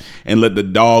hatch and let the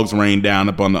dogs rain down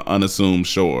upon the unassumed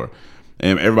shore.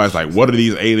 And everybody's like, what are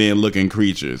these alien-looking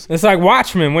creatures? It's like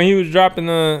Watchmen when he was dropping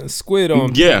the squid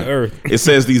on Earth. It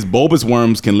says these bulbous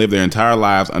worms can live their entire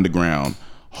lives underground,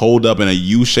 holed up in a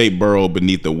U-shaped burrow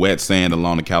beneath the wet sand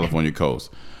along the California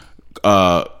coast.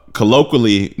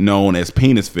 Colloquially known as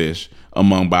penis fish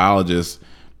among biologists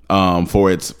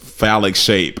for its phallic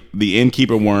shape, the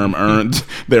innkeeper worm earned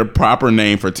their proper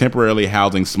name for temporarily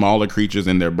housing smaller creatures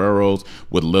in their burrows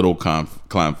with little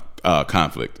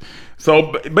conflict.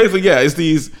 So basically, yeah, it's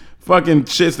these fucking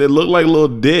shits that look like little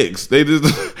dicks. They just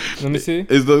let me see.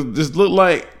 Just look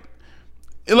like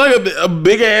a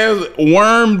big ass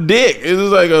worm dick. It's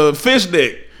just like a fish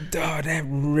dick. Oh, that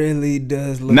really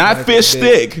does look not like fish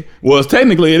stick. Well,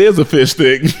 technically it is a fish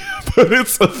stick, but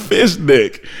it's a fish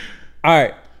dick.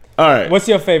 All right. What's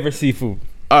your favorite seafood?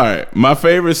 All right, my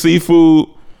favorite seafood.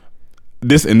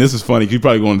 This is funny. You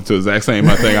probably going to the exact same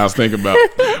thing I was thinking about.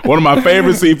 One of my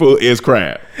favorite seafood is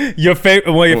crab. One of your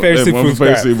favorite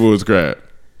seafood is crab.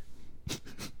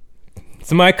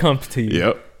 Somebody comes to you.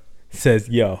 Yep. Says,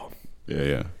 "Yo,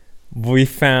 yeah, we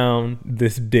found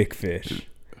this dick fish,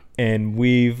 and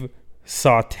we've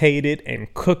sautéed it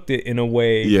and cooked it in a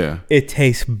way. It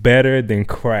tastes better than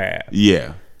crab.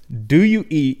 Yeah. Do you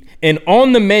eat?" And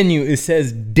on the menu it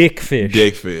says dick fish.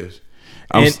 Dick fish.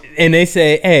 And they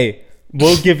say, "Hey,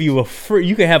 we'll give you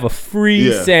you can have a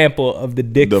free sample of the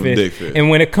dick fish. And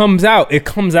when it comes out in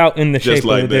the shape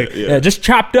of the dick. Yeah, just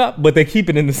chopped up, but they keep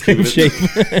it in the same shape.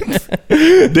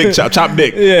 Dick chop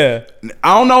dick. Yeah.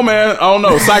 I don't know, man. I don't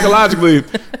know. Psychologically,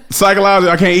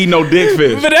 I can't eat no dick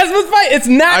fish. But that's what's funny. It's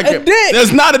not a dick.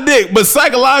 It's not a dick, but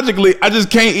psychologically, I just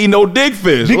can't eat no dick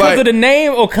fish. Because of the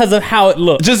name or because of how it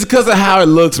looks? Just because of how it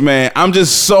looks, man. I'm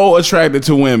just so attracted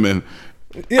to women.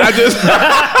 Yeah. I'm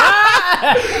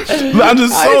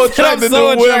just so attracted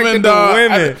to women,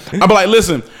 dog. I'm like,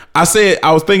 listen, I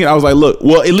was like, look,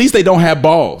 well, at least they don't have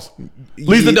balls. At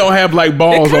least they don't have like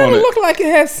balls on it. It look like it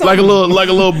has something. Like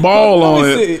a little ball on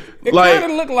it. It kind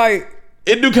of look like.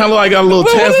 It do kind of like got a little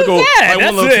testicle, like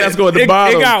one little testicle at the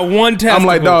bottom. It got one testicle. I'm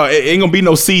like, dog, it ain't gonna be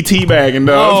no CT bagging,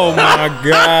 dog. Oh my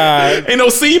god, ain't no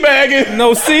C bagging,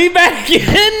 no C bagging,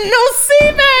 no C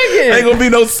bagging. Ain't gonna be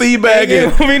no C bagging.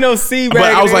 Ain't gonna be no C bagging.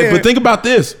 But I was like, but think about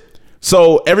this.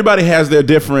 So everybody has their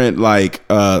different like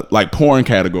porn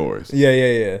categories.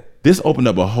 Yeah. This opened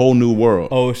up a whole new world.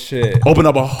 Oh shit! Opened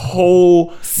up a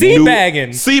whole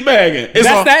C-bagging.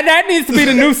 That needs to be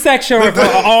the new section for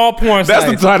all porn sites.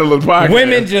 That's the title of the podcast.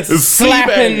 Women just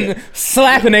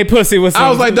slapping their pussy with some. I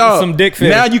was like, dog, some dick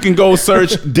fish. Now you can go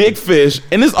search dick fish,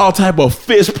 and there's all type of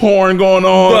fish porn going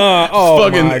on. My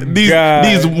God.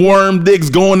 These worm dicks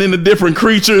going into different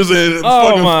creatures and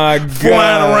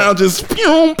flying around just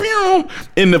pew pew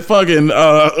in the fucking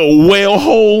whale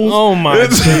holes. Oh my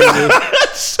God.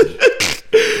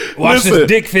 Watch this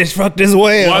dick fish fuck this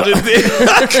whale. Watch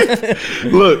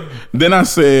it. Look, then I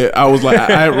said, I was like,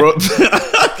 I wrote,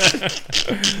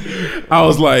 I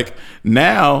was like,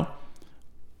 now,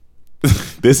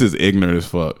 this is ignorant as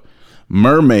fuck.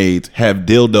 Mermaids have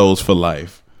dildos for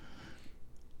life.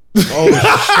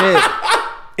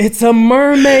 Oh shit! It's a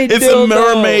mermaid. It's a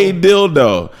mermaid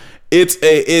dildo.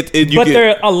 But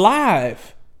they're alive.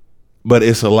 But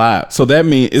it's alive. So that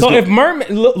means if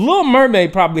Little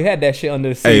Mermaid probably had that shit under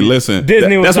the sea. Hey, listen.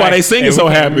 Disney was that's why they singing so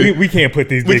happy. We can't put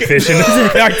these dick fish in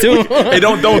this cartoon. Hey,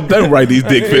 don't write these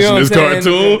dick fish in this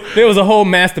cartoon. There was a whole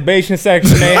masturbation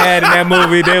section they had in that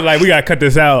movie. They were like, we gotta cut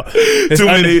this out. It's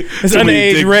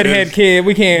underage redhead kid.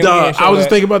 We can't. I was just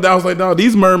thinking about that. I was like, dog,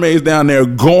 these mermaids down there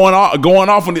going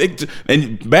off on the.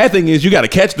 And bad thing is, you got to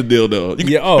catch the dildo.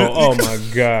 Oh my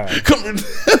god.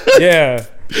 Yeah.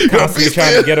 Constantly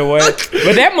trying to get away.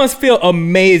 But that must feel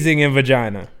amazing in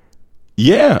vagina.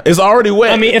 Yeah, it's already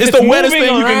wet. I mean, if it's the wettest thing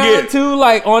you can get. Too,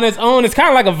 like on its own, it's kind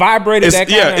of like a vibrator.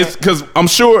 It's because I'm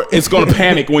sure it's going to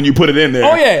panic when you put it in there.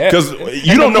 Oh yeah, because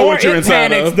you don't know what you're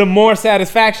inside of. The more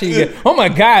satisfaction you get. Oh my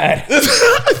god,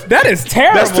 that is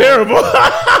terrible. That's terrible.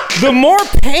 The more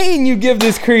pain you give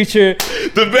this creature,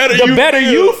 the better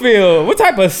you feel. What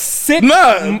type of sick people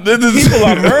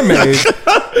are mermaids?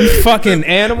 You fucking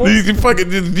animals.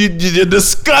 You're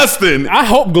disgusting. I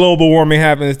hope global warming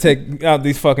happens to take out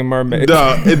these fucking mermaids.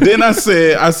 And then I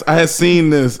said, I had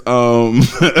seen this.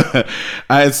 I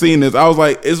was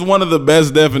like, it's one of the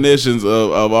best definitions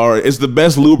of our. It's the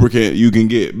best lubricant you can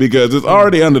get because it's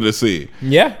already under the sea.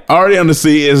 Yeah, already under the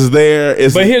sea is there.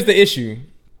 But here's the issue: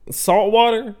 salt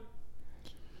water.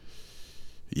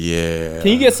 Yeah.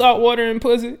 Can you get salt water in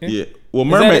pussy? Yeah. Well,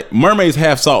 mermaids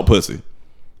have salt pussy.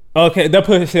 Okay, that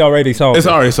pussy already salty. It's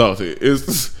already salty.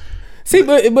 It's. See,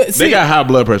 but they got high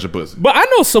blood pressure pussy. But I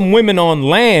know some women on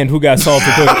land who got salty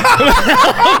pussy.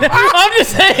 I'm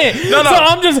just saying.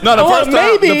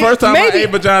 The first time I ate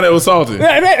vagina, it was salty.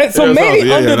 So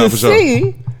maybe under the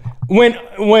sea,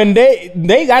 when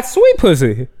they got sweet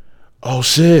pussy. Oh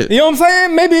shit! You know what I'm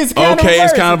saying? Maybe it's kind of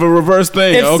it's kind of a reverse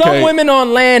thing. If some women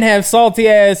on land have salty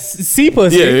ass sea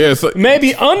pussy, so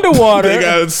maybe underwater they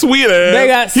got sweet ass. They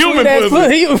got human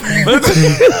pussy.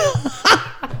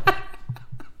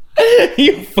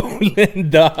 You fooling,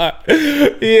 dog.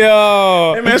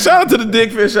 Yo. Hey, man, shout out to the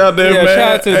dick fish out there, man.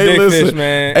 Shout out to the dick fish,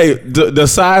 man. Hey, the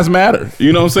size matter.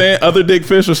 You know what I'm saying? Other dick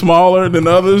fish are smaller than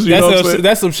others. You know what I'm saying?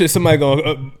 That's some shit somebody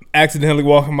gonna accidentally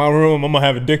walk in my room. I'm gonna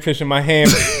have a dick fish in my hand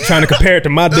trying to compare it to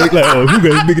my dick. Like, oh, who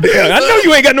got a bigger dick? I know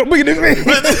you ain't got no bigger dick.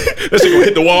 That shit gonna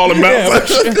hit the wall and bounce.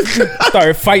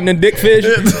 Started fighting a dick fish.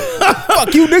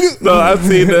 Fuck you, nigga. No, I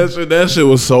seen that shit. That shit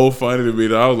was so funny to me.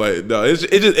 Though. I was like, no, it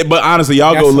just. But honestly,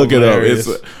 y'all That's go look hilarious.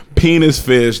 it up. It's a penis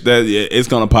fish. That it's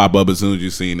gonna pop up as soon as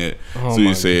you seen it. Oh So you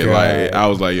my see it. God. Like I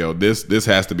was like, yo, this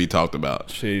has to be talked about.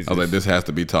 Jesus. I was like, this has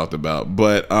to be talked about.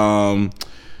 But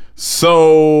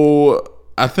so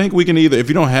I think we can either, if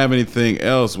you don't have anything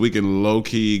else, we can low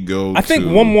key go. I think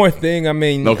one more thing. I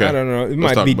mean, Okay. I don't know. It Let's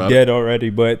might talk be about dead already,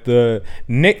 but the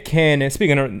Nick Cannon.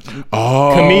 Speaking of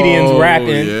comedians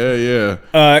rapping,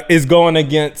 yeah, is going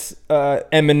against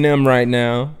Eminem right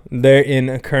now. They're in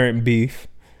a current beef,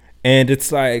 and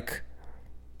it's like,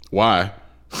 why?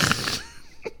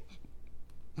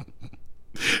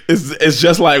 It's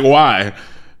just like why.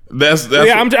 That's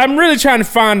yeah. I'm really trying to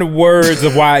find the words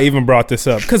of why I even brought this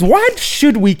up. Because why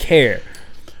should we care?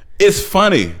 It's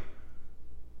funny.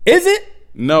 Is it?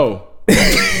 No. Is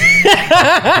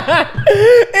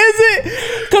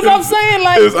it? Because I'm saying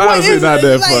like It's honestly not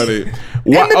that funny.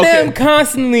 Eminem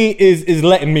constantly is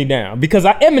letting me down because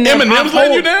Eminem's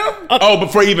letting you down? But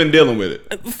for even dealing with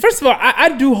it. First of all, I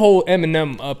do hold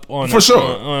Eminem up on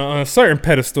on a certain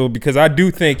pedestal because I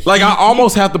do think I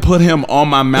almost have to put him on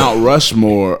my Mount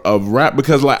Rushmore of rap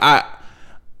because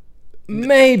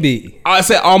maybe I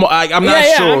said almost. I'm not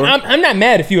sure. I'm not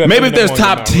mad if you have maybe if Eminem there's on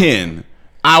top your 10.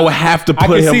 I would have to I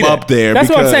put can see him that. up there. That's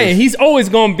what I'm because- saying. He's always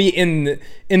going to be in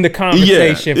the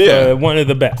conversation for one of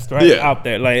the best, right? Out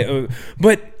there.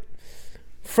 But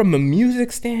from a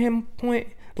music standpoint,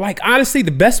 honestly,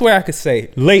 the best way I could say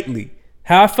lately,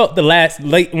 how I felt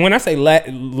when I say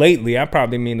lately, I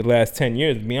probably mean the last 10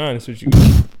 years, to be honest with you,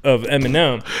 of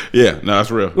Eminem. Yeah, no, that's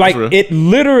real. That's real. It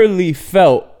literally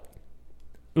felt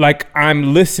like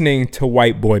I'm listening to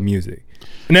white boy music.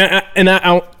 And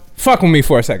I fuck with me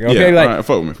for a second, okay? Yeah, all right,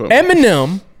 fuck with me.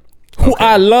 Eminem, who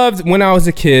I loved when I was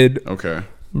a kid,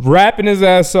 rapping his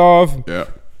ass off,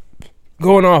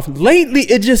 going off. Lately,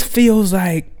 it just feels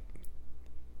like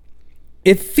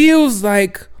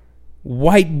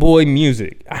white boy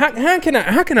music. How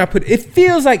can I put it? It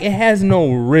feels like it has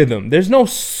no rhythm. There's no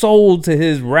soul to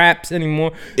his raps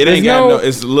anymore. It ain't got no.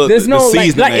 It's look. There's no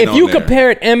seasoning ain't if you on there.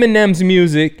 compare Eminem's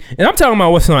music, and I'm talking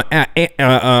about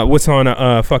what's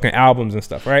on fucking albums and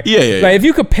stuff, right? Yeah. Like if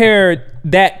you compare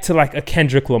that to like a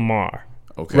Kendrick Lamar,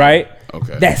 right?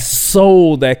 Okay. That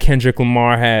soul that Kendrick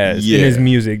Lamar has in his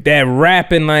music, that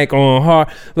rapping on hard,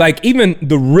 even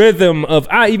the rhythm of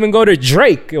I even go to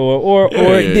Drake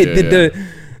the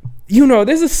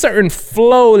there's a certain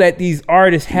flow that these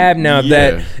artists have now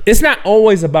that it's not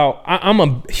always about. I'm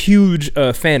a huge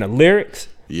fan of lyrics.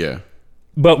 Yeah.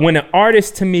 But when an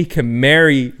artist to me can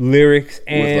marry lyrics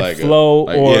and flow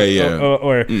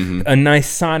or a nice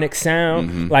sonic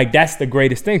sound, that's the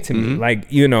greatest thing to me.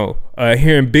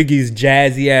 Hearing Biggie's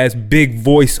jazzy ass big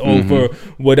voice over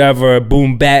whatever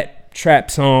boom bat trap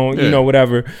song,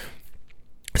 whatever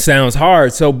sounds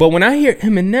hard. So, but when I hear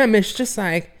Eminem, it's just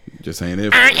like. Just ain't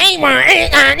it. I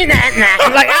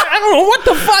don't know what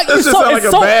the fuck. This just sound like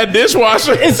a bad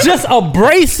dishwasher. It's just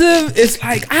abrasive. It's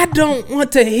like I don't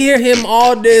want to hear him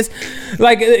all this.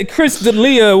 Like Chris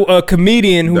D'Elia, a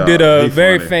comedian who did a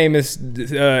very famous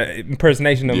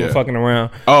impersonation of him fucking around.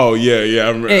 Oh yeah, I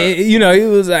remember. He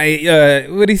was like,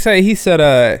 what did he say? He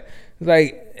said,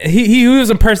 He was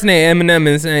impersonating Eminem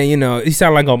and saying, he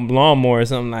sounded like a lawnmower or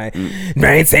something like,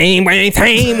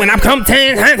 when I'm come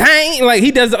like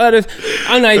he does the others.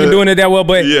 I'm not even doing it that well,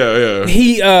 but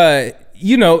he,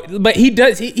 but he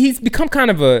does. He's become kind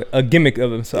of a gimmick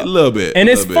of himself, a little bit, and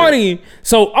it's funny.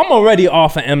 So I'm already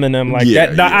off of Eminem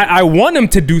that. I want him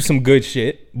to do some good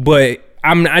shit, but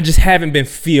I just haven't been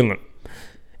feeling.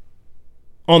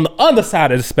 On the other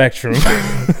side of the spectrum.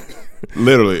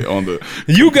 Literally on the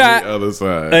other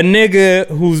side, a nigga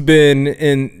who's been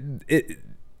in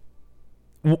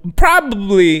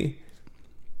probably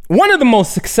one of the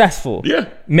most successful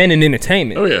men in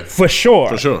entertainment. Oh yeah, for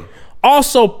sure.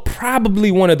 Also,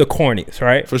 probably one of the corniest,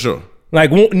 right? For sure.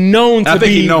 Known to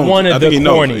be one of the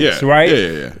corniest, right?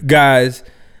 Yeah. Guys.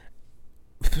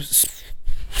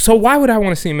 So why would I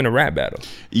want to see him in a rap battle?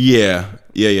 Yeah.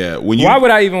 Why would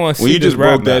I even want to see when you this just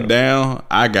broke battle? that down?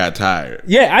 I got tired.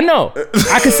 Yeah, I know.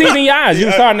 I could see it in your eyes. You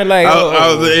were starting to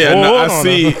I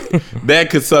see that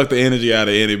could suck the energy out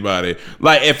of anybody.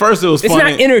 At first it was funny. It's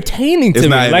not entertaining to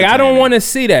me. I don't want to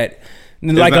see that.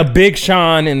 Like a Big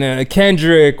Sean and a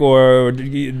Kendrick or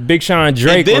Big Sean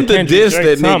Drake. And then or the diss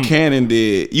that Nick Cannon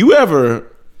did. You ever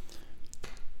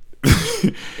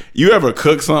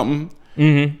cook something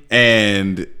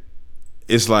and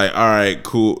it's like, all right,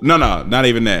 cool. No, not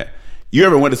even that. You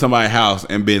ever went to somebody's house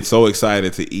and been so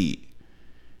excited to eat,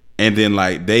 and then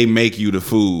like they make you the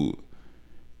food,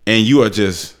 and you're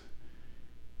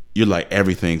like,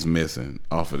 everything's missing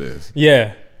off of this.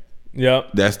 Yeah. Yep.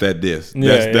 That's that diss.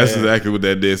 That's exactly what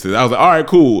that diss is. I was like, all right,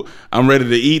 cool. I'm ready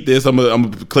to eat this. I'm gonna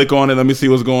click on it. Let me see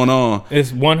what's going on.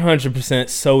 It's 100%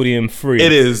 sodium free.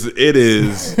 It is.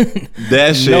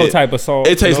 That shit. No type of salt.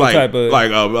 It tastes like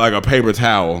a paper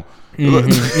towel.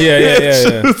 Mm-hmm.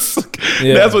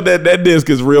 Yeah. That's what that disc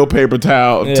is. Real paper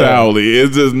towel-y.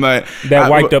 It's just not that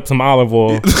wiped up some olive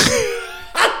oil.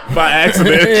 By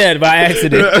accident. Yeah, by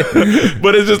accident.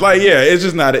 But it's just like, it's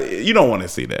just not. You don't want to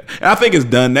see that. And I think it's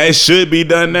done. That should be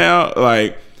done now.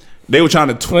 Like they were trying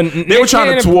to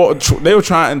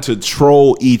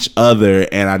troll each other,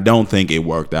 and I don't think it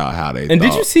worked out how they. And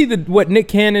thought. Did you see what Nick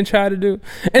Cannon tried to do?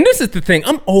 And this is the thing.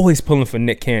 I'm always pulling for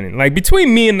Nick Cannon. Like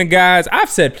between me and the guys, I've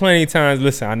said plenty of times.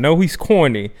 Listen, I know he's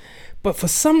corny, but for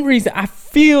some reason, I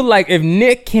feel like if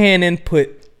Nick Cannon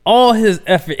put all his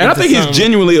effort and I think he's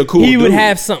genuinely a cool dude. He would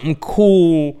have something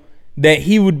cool that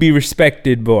he would be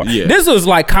respected for. Yeah. This was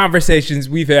like conversations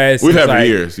we've had for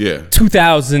years,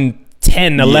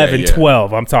 2010, 11,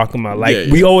 12. I'm talking about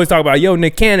we always talk about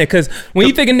Nick Cannon, because when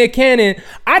you think of Nick Cannon,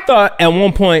 I thought at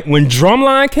one point when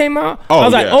Drumline came out, I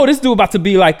was like, this dude about to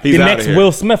be like the next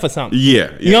Will Smith or something.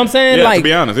 Yeah. You know what I'm saying? Yeah, like to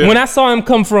be honest, when I saw him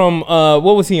come from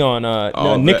what was he on?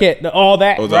 Nick at All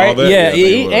That, right? All That? Yeah,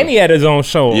 he had his own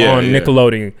show on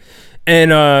Nickelodeon.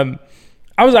 And I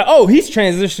was like, he's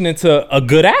transitioning to a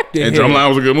good actor. And Drumline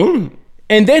was a good movie.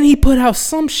 And then he put out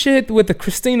some shit with the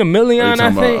Christina Milian,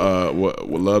 I think. About, what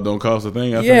Love Don't Cost a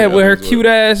Thing? With her cute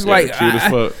ass. Like, cute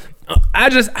as fuck. I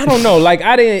don't know. Like,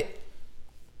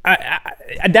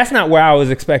 that's not where I was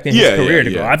expecting his career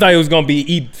to go. I thought it was going to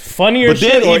be funnier. But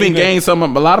then even gain a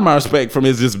lot of my respect from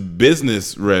his just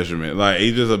business regimen. Like,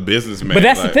 he's just a businessman. But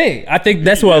that's the thing. I think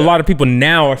that's what a lot of people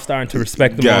now are starting to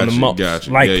respect him on the most.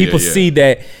 Like, people see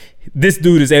that this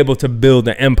dude is able to build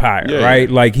an empire, right?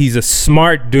 Yeah. Like, he's a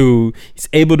smart dude. He's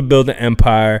able to build an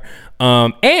empire.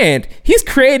 And he's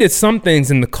created some things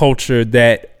in the culture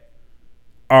that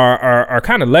are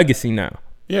kind of legacy now.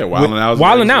 Yeah,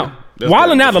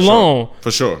 Wildin' Out alone,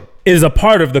 for sure, is a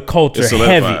part of the culture,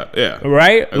 heavy,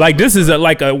 right? Like this is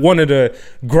one of the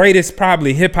greatest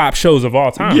probably hip hop shows of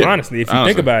all time. Honestly, if you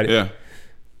think about it,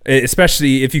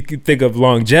 especially if you think of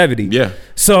longevity. Yeah.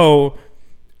 So,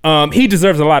 he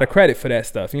deserves a lot of credit for that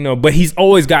stuff, But he's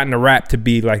always gotten a rap to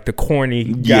be like the corny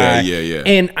guy. Yeah.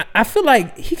 And I feel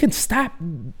like he can stop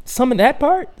some of that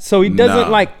part, so he doesn't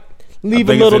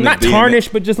leave a little, not tarnish,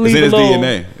 but just leave a little.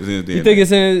 DNA. It's in his DNA. You think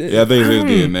it's in? Yeah, I think it's in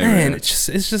his DNA. Man, it's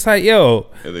just like, yo.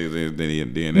 I think it's in his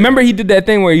DNA. Remember he did that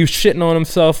thing where he was shitting on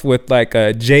himself with like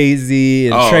Jay-Z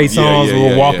and Trey Songz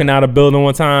were walking out of a building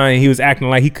one time, and he was acting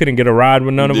like he couldn't get a ride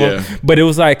with none of them. But it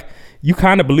was like, you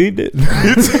kind of believed it.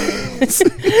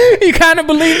 You kind of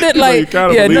believed it, like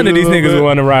none of these niggas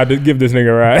want to ride to give this nigga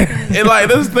a ride. And like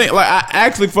this thing, like I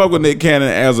actually fuck with Nick Cannon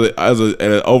as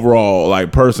an overall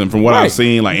like person from what I've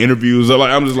seen, like interviews. Like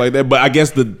I'm just like that, but I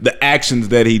guess the actions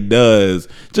that he does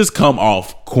just come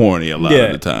off corny a lot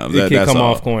of the times. It can come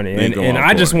off corny, and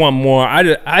I just want more.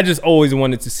 I just always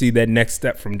wanted to see that next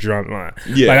step from Drumline.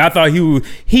 Yeah, like I thought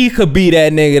he could be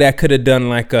that nigga that could have done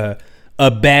like a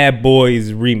Bad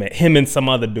Boys remake, him and some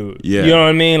other dude. Yeah. You know what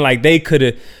I mean? Like they could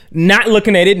have, not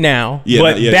looking at it now,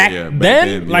 but back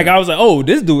then, like I was like,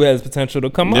 this dude has potential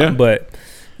to come up. But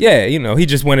he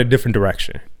just went a different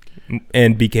direction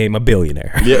and became a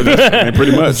billionaire. Yeah,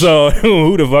 pretty much. So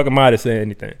who the fuck am I to say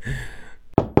anything?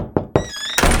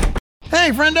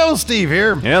 Hey, friendo, Steve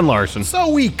here. And Larson. So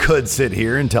we could sit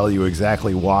here and tell you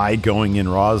exactly why Going In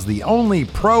Raw is the only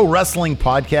pro wrestling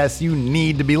podcast you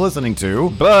need to be listening to.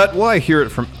 But why hear it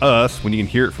from us when you can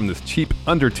hear it from this cheap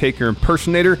Undertaker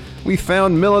impersonator we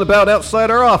found milling about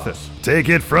outside our office? Take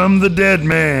it from the dead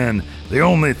man. The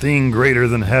only thing greater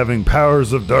than having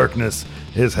powers of darkness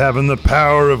is having the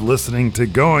power of listening to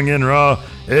Going In Raw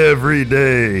every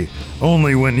day.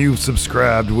 Only when you've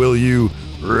subscribed will you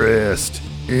rest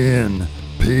in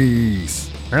peace.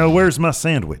 Now, where's my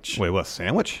sandwich? Wait, what,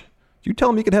 sandwich? Did you tell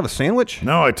him he could have a sandwich?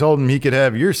 No, I told him he could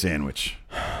have your sandwich.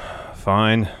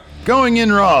 Fine. Going In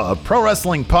Raw, a pro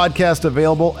wrestling podcast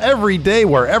available every day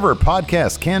wherever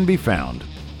podcasts can be found.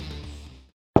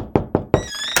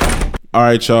 All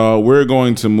right, y'all. We're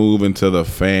going to move into the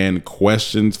fan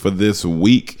questions for this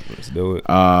week. Let's do it.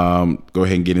 Go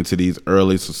ahead and get into these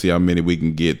early, so see how many we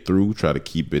can get through. Try to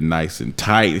keep it nice and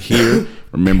tight here.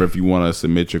 Remember, if you want to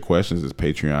submit your questions, it's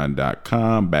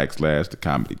patreon.com/The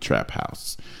Comedy Trap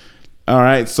House. All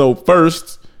right, so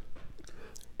first,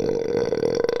 I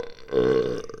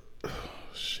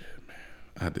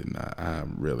did not. I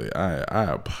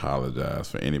apologize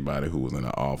for anybody who was in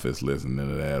the office listening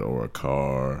to that or a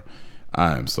car.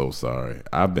 I am so sorry.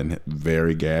 I've been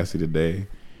very gassy today,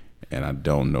 and I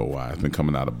don't know why. It's been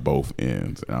coming out of both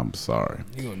ends, and I'm sorry.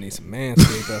 You're going to need some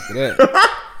Manscaped after that.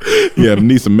 Yeah,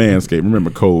 need some Manscaped. Remember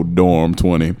code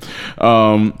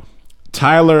DORM20.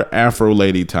 Tyler Afro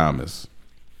Lady Thomas.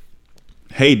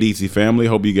 Hey, DC family.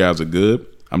 Hope you guys are good.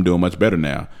 I'm doing much better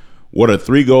now. What are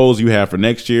 3 goals you have for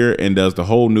next year, and does the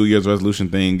whole New Year's resolution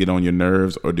thing get on your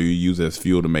nerves, or do you use it as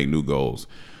fuel to make new goals?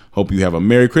 Hope you have a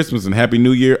Merry Christmas and Happy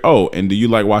New Year. Oh, and do you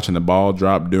like watching the ball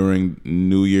drop during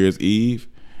New Year's Eve?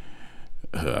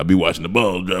 I be watching the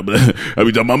ball drop. I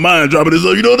be talking my mind dropping this.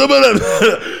 You know what I'm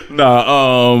talking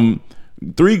about?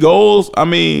 3 goals. I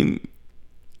mean,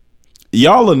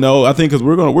 y'all will know. I think because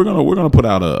we're gonna put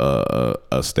out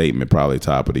a statement probably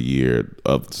top of the year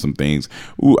of some things.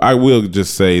 I will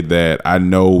just say that I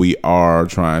know we are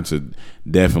trying to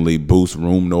definitely boost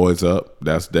room noise up.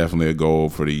 That's definitely a goal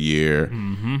for the year.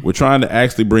 Mm-hmm. We're trying to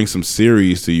actually bring some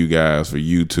series to you guys for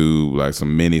YouTube, like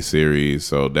some mini series.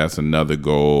 So that's another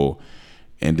goal.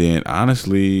 And then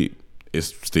honestly,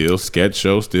 it's still sketch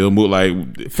show, still move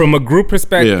like from a group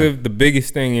perspective. The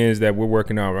biggest thing is that we're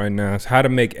working out right now is how to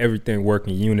make everything work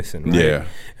in unison. Right? Yeah,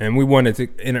 and we wanted to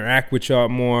interact with y'all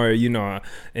more, you know.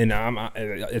 And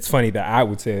it's funny that I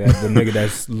would say that the nigga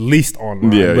that's least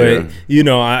online, but you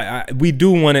know, we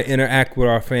do want to interact with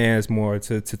our fans more,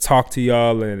 to talk to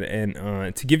y'all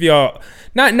and to give y'all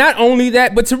not only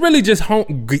that, but to really just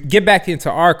get back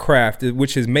into our craft,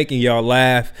 which is making y'all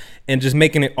laugh and just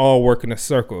making it all work in a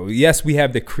circle. Yes, we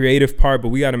have the creative part, but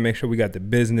we got to make sure we got the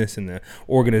business and the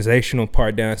organizational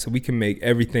part down so we can make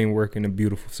everything work in a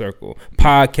beautiful circle.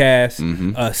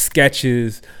 Podcasts,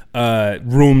 sketches,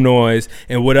 room noise,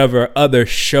 and whatever other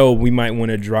show we might want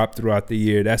to drop throughout the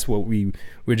year. That's what we're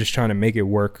just trying to make it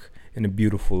work in a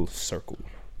beautiful circle.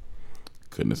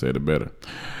 Couldn't have said it better.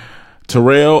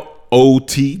 Terrell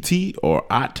OTT or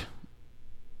Ott.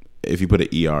 If you put an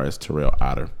ER, it's Terrell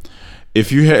Otter. If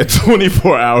you had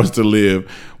 24 hours to live,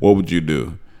 what would you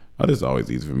do? Oh, this is always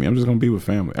easy for me. I'm just going to be with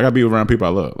family. I got to be around people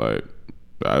I love. Like,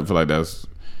 I feel like that's,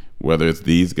 whether it's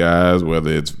these guys, whether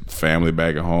it's family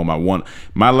back at home. I want,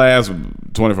 my last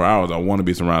 24 hours, I want to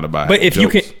be surrounded by But if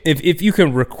jokes. if you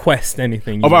can request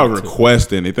anything. If I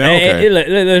request anything, okay.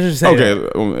 Let's just say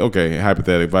that. Okay,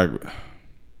 hypothetically.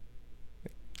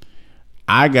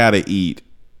 I got to eat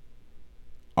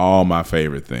all my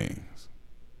favorite things.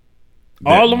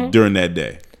 All of them? During that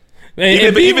day.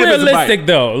 And be realistic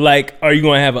though. Like, are you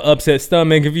going to have an upset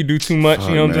stomach if you do too much?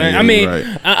 You know what I'm saying? I mean, right.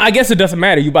 I guess it doesn't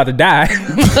matter. You about to die.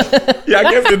 Yeah,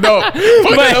 I guess it don't.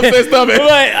 But upset stomach.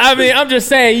 But I mean, I'm just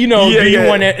saying, you know, do you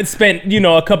want to spend, you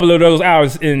know, a couple of those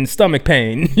hours in stomach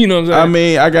pain? You know what I'm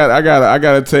saying? I mean, I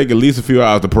got to take at least a few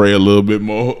hours to pray a little bit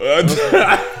more.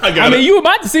 I mean, you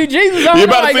about to see Jesus. I don't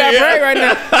know I got to pray right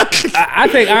now. I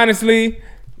think honestly.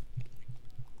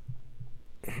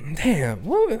 Damn,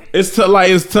 what? It's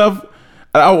tough.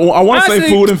 I want to say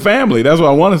food and family. That's what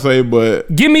I want to say,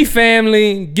 but give me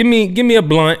family. Give me a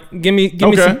blunt. Give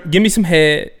me some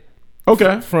head.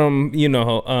 Okay. From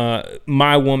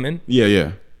my woman.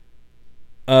 Yeah.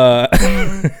 Got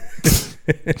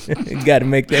to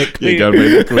make that clear. Yeah, gotta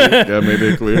make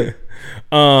that clear.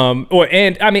 I'm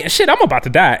about to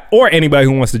die. Or anybody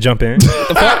who wants to jump in. What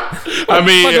the fuck? What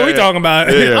are we talking about?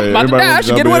 I'm about to die. I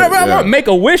should get whatever I want. Make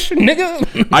a wish,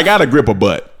 nigga. I gotta grip a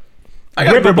butt.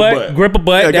 Grip a butt.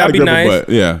 That'd be nice.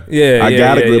 Yeah. I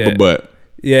gotta grip a butt.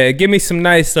 Yeah, give me some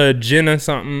nice gin or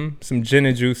something, some gin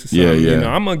and juice or something. Yeah. You know,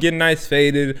 I'm gonna get nice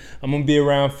faded. I'm gonna be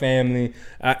around family.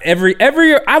 Every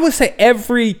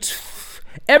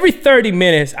 30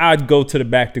 minutes, I'd go to the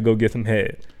back to go get some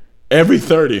head. Every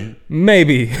 30?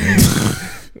 Maybe.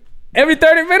 Every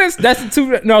 30 minutes? That's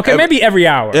maybe every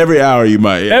hour. Every hour you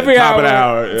might. Yeah. Every hour.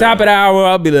 Top of the hour,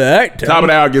 I'll be like, top of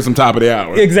the hour, get some top of the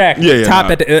hour. Exactly. Yeah. Top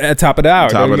of the hour. Top of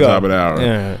the hour.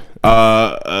 Yeah.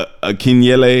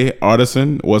 Kinyele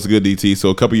Artisan, what's good, DT? So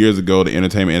a couple years ago, the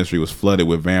entertainment industry was flooded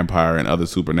with vampire and other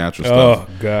supernatural stuff.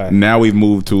 Oh God! Now we've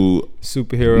moved to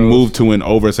superheroes. Moved to an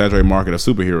oversaturated market of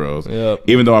superheroes. Yep.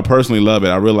 Even though I personally love it,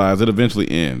 I realize it eventually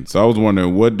ends. So I was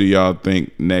wondering, what do y'all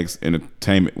think next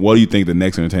entertainment? What do you think the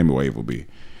next entertainment wave will be?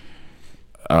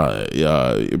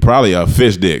 Probably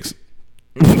fish dicks.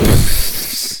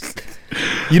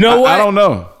 You know what? I don't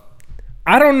know.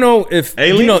 I don't know if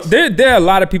Aliens? there are a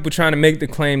lot of people trying to make the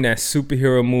claim that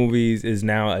superhero movies is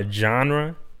now a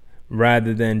genre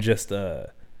rather than just not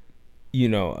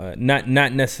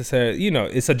necessarily,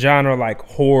 it's a genre like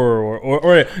horror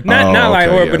or not like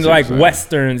horror, but like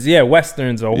westerns,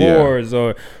 westerns or horrors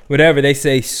or whatever. They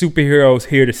say superheroes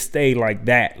here to stay like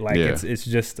that. Like it's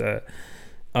just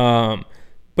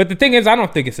but the thing is, I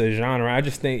don't think it's a genre. I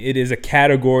just think it is a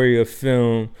category of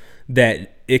film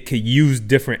that it could use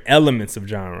different elements of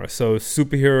genre. So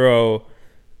superhero,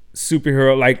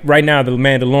 like right now, the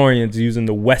Mandalorian's using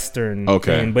the Western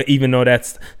thing, but even though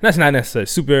that's not necessarily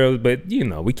superheroes, but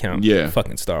we count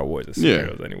fucking Star Wars as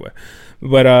superheroes anyway.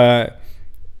 But I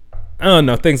don't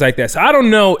know, things like that. So I don't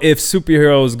know if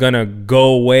superheroes gonna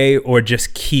go away or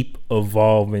just keep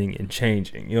evolving and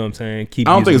changing. You know what I'm saying? I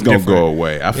don't think it's gonna go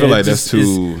away. I feel like that's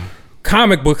too.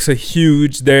 Comic books are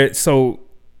huge. They're so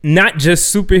not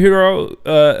just superhero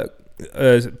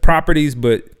properties,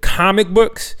 but comic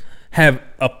books have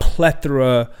a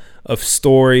plethora of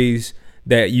stories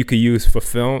that you could use for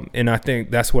film, and I think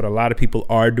that's what a lot of people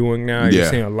are doing now. You're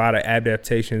seeing a lot of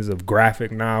adaptations of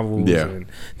graphic novels and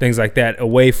things like that,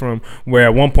 away from where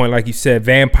at one point, like you said,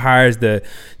 vampires, the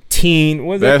teen,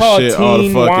 what's it called? Shit, all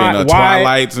the fucking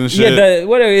Twilights and shit.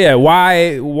 Why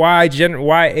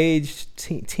age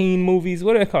teen movies?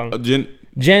 What do they call them?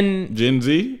 Gen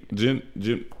Z?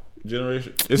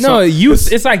 Generation?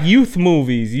 Youth. It's like youth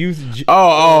movies. Yeah.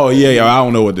 I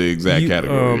don't know what the exact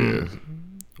category is.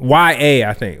 YA,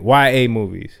 I think. YA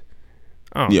movies.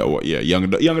 Young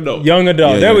adult.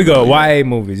 There we go. YA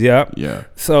movies. Yep. Yeah.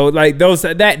 So like those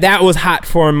that was hot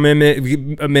for a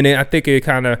minute. I think it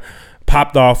kind of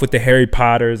popped off with the Harry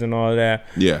Potters and all of that.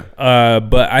 Yeah.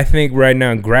 But I think right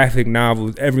now graphic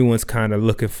novels, everyone's kind of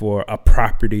looking for a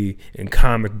property in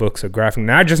comic books or graphic,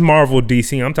 not just Marvel,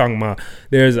 DC. I'm talking about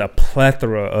there's a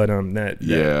plethora of them that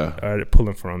are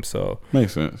pulling from. So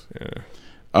makes sense.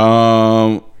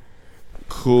 Yeah.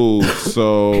 Cool.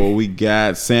 So we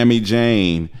got Sammy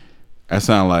Jane. That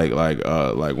sounds like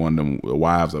one of them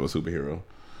wives of a superhero.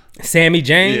 Sammy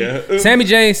Jane? Yeah. Sammy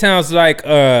Jane sounds like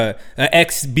an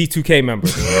ex B2K member.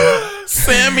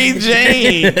 Sammy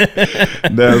Jane.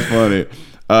 That's funny.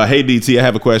 Hey DT, I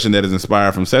have a question that is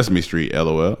inspired from Sesame Street.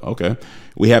 LOL. Okay.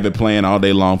 We have it playing all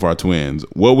day long for our twins.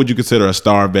 What would you consider a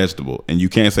star vegetable? And you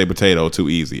can't say potato, too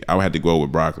easy. I would have to go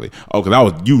with broccoli. Oh,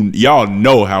 because y'all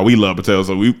know how we love potatoes.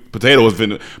 So potato is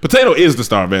the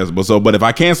star vegetable. So, but if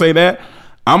I can't say that,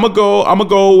 I'm gonna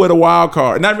go with a wild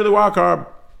card. Not really a wild card.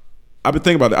 I've been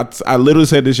thinking about it. I literally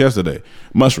said this yesterday.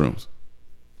 Mushrooms.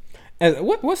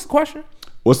 What's the question?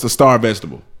 What's the star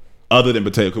vegetable other than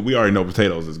potato? Because we already know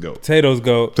potatoes is go. Potatoes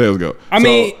go. I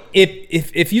mean,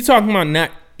 if you're talking about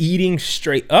not eating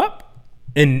straight up,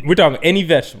 and we're talking any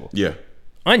vegetable. Yeah.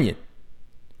 Onion.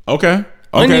 Okay.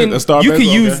 Onion, you could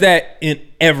use that in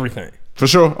everything. For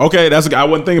sure. Okay, I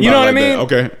wasn't thinking about it. You know what I mean? That.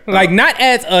 Okay. Like not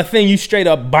as a thing you straight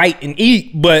up bite and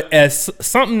eat, but as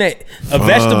something that a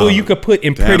vegetable you could put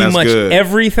in pretty much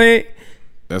everything.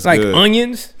 That's like good.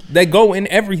 Onions, they go in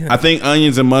everything. I think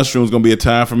onions and mushrooms gonna be a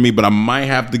tie for me, but I might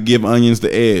have to give onions the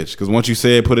edge because once you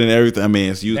said put it in everything, I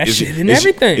mean it's used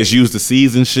everything. It's used to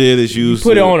season shit. It's used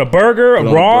put it on a burger,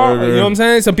 raw. You know what I'm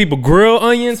saying? Some people grill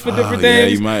onions for different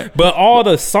things. Yeah, you might. But all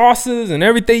the sauces and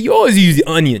everything, you always use the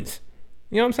onions.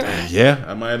 You know what I'm saying? Yeah,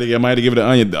 I might have to give it an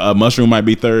onion. Mushroom might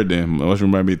be third then.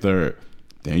 Mushroom might be third.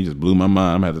 Damn, you just blew my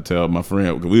mind. I'm going to have to tell my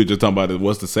friend. Because we were just talking about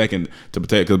what's the second to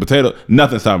potato. Because potato,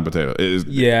 nothing's topping potato.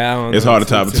 It's hard to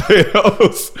top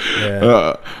potatoes.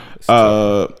 Yeah.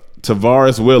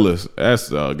 Tavares Willis. That's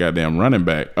a goddamn running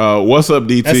back. What's up,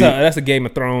 DT? That's a Game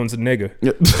of Thrones nigga.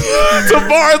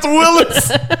 Tavares Willis.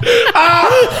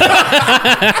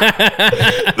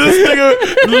 This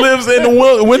nigga lives in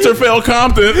Winterfell,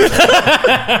 Compton.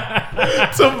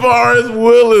 Tavares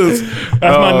Willis.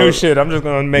 That's my new shit. I'm just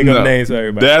going to make up names for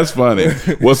everybody. That's funny.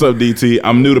 What's up, DT?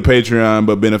 I'm new to Patreon,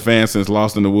 but been a fan since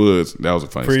Lost in the Woods. That was a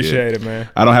funny Appreciate it, man.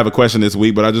 I don't have a question this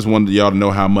week, but I just wanted y'all to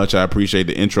know how much I appreciate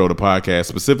the intro to the podcast,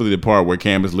 specifically the part where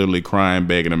Cam is literally crying,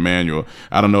 begging Emmanuel.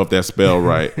 I don't know if that's spelled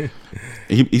right.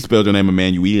 he spelled your name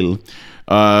Emmanuel.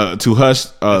 To hush.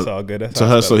 That's all good. To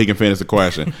hush so he can finish the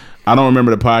question. I don't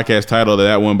remember the podcast title of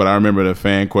that one, but I remember the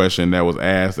fan question that was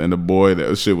asked, and the boy,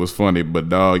 that shit was funny. But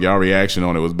dog, y'all reaction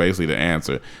on it was basically the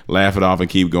answer. Laugh it off and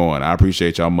keep going. I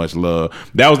appreciate y'all. Much love.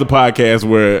 That was the podcast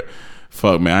where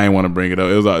Fuck, man, I didn't want to bring it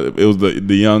up. It was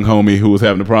the young homie who was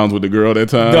having the problems with the girl that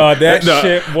time. No, that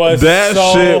shit was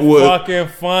fucking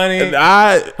funny.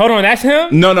 Hold on, that's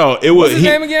him? No, it was. What's his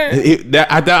name again?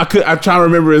 I'm trying to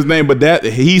remember his name, but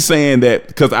he's saying that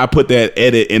because I put that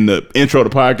edit in the intro to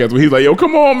the podcast where he's like, "Yo,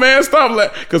 come on, man, stop,"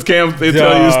 because Cam is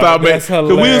telling you to stop, man. That's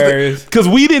hilarious. Because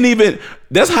we didn't even.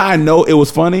 That's how I know it was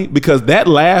funny, because that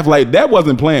laugh, like, that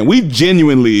wasn't planned. We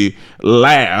genuinely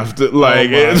laughed. Like,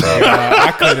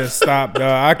 I couldn't stop, dog.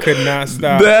 I could not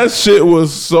stop. That shit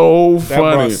was so funny.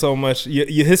 That brought so much.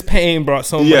 His pain brought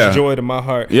so much joy to my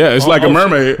heart. Yeah, it's like a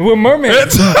mermaid. We're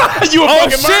mermaids. You a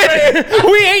fucking mermaid.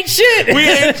 We ain't shit. We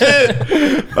ain't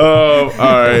shit. All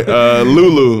right,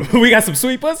 Lulu. We got some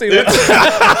sweet pussy.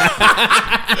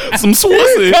 Some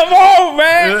swissy. Come on,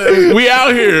 man. We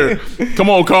out here. Come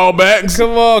on, callbacks.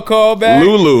 Come on, call back.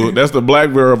 Lulu, that's the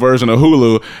black girl version of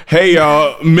Hulu. Hey,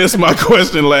 y'all, missed my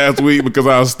question last week because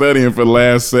I was studying for the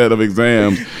last set of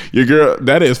exams. Your girl,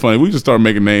 that is funny. We just start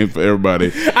making names for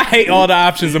everybody. I hate all the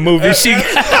options of movies. She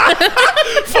got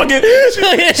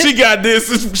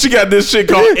this. She got this shit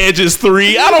called Edges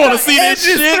 3. I don't want to see this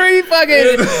shit. Edges 3,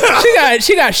 fucking.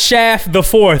 She got Shaft the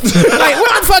 4th. Like,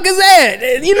 what the fuck is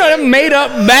that? You know, that made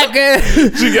up back.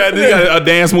 She got a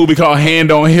dance movie called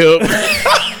Hand on Hip.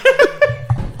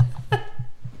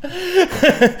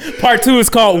 Part 2 is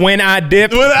called When I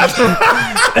Dip. When I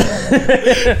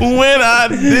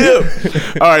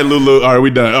Dip. All right, Lulu. All right, we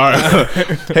done. All right.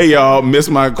 Hey, y'all. Missed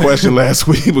my question last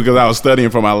week because I was studying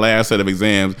for my last set of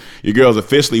exams. Your girl's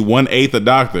officially 1/8 a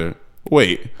doctor.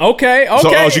 Wait. Okay.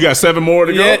 So, she got 7 more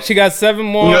to go? Yeah, she got 7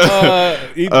 more. I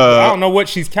don't know what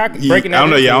she's breaking that I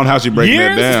don't know. Yeah, I don't know how she's breaking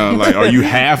that down. Like, are you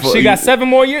half? She got 7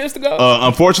 more years to go?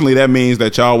 Unfortunately, that means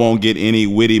that y'all won't get any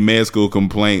witty med school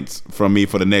complaints from me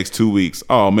for the next 2 weeks.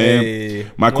 Oh, man. Hey.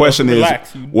 My question is,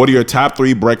 what are your top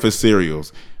 3 breakfast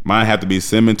cereals? Mine have to be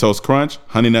Cinnamon Toast Crunch,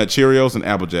 Honey Nut Cheerios, and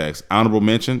Apple Jacks. Honorable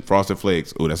mention, Frosted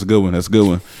Flakes. Oh, that's a good one. That's a good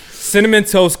one. Cinnamon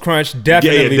Toast Crunch,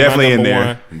 definitely in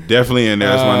there. one. Definitely in there.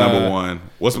 That's my number 1.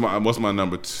 What's my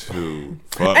number 2?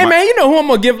 Hey, man, you know who I'm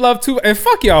gonna give love to? And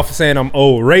fuck y'all for saying I'm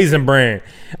old. Raisin Bran.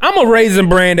 I'm a Raisin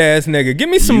Bran ass nigga. Give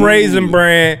me some Raisin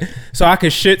Bran so I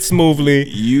can shit smoothly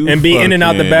and be in and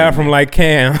out the bathroom like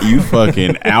Cam. You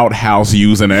fucking outhouse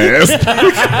using ass.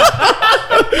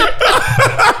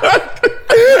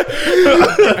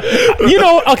 You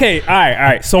know, okay, all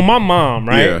right. So my mom,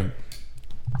 right? Yeah.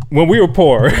 When we were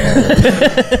poor.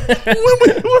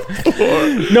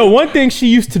 No, one thing she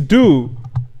used to do,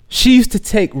 she used to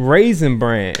take Raisin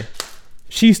Bran.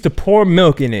 She used to pour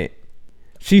milk in it.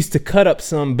 She used to cut up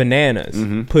some bananas,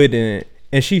 put it in it,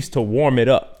 and she used to warm it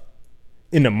up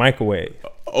in the microwave.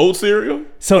 Oat cereal?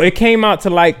 So it came out to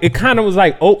like, it kind of was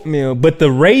like oatmeal, but the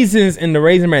raisins in the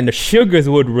Raisin Bran, the sugars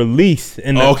would release,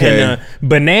 and the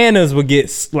bananas would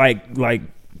get like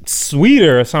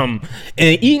sweeter or something.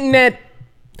 And eating that,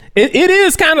 it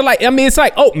is kind of like, I mean, it's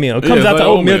like oatmeal. It comes out to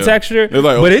oatmeal texture, but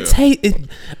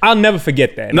I'll never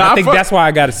forget that. I think that's why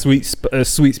I got a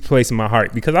sweet place in my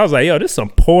heart, because I was like, yo, this is some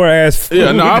poor ass food.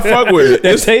 Yeah, no, I fuck with it.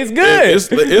 That tastes good.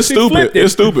 It's stupid.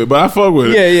 It's stupid, but I fuck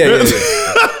with it. Yeah.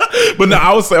 But no,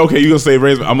 I would say, okay, you gonna say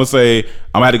raisin? I'm gonna say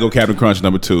I'm gonna have to go Captain Crunch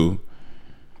number 2.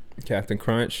 Captain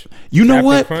Crunch. You know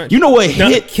what? Crunch. You know what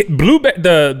hit?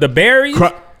 The berries.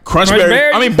 Crunch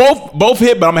berries. I mean, both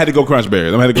hit, but I'm gonna have to go Crunch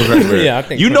berries. Yeah, I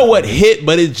think. You know what hit,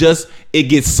 but it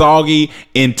gets soggy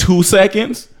in 2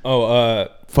 seconds.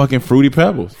 Fucking Fruity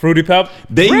Pebbles. Fruity Pebbles.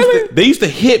 They used to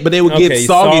hit, but they would get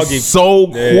soggy so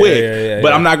quick.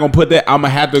 But I'm not gonna put that. I'm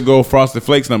gonna have to go Frosted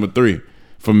Flakes number 3.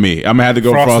 For me, I'm gonna have to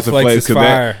go Frosted Flakes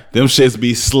because them shits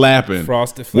be slapping.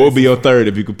 Frosted Flakes. What would be your third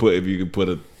if you could put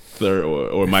a third,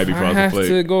 or it might be Frosted Flakes?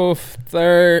 I have to go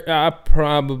third. I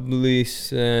probably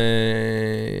say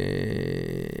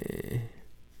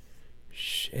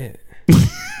shit.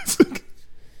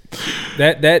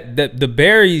 that the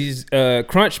berries,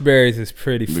 Crunch berries is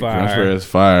pretty fire. Crunch berries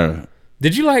fire.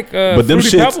 Did you like but them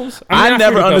Fruity shits, Pebbles? I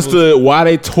never understood why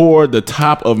they tore the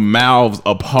top of mouths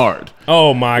apart.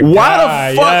 Oh my god!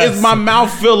 Why the fuck is my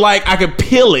mouth feel like I could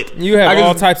peel it? You have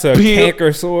all types of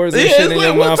canker sores and shit in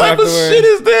your mouth afterwards. What type of shit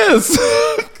is this?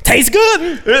 Tastes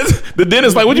good. The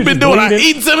dentist like, what you been doing? I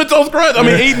eating Cinnamon Toast Crunch. I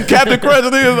mean, eating Captain Crunch.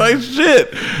 And it's like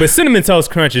shit. But Cinnamon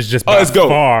Toast Crunch is just by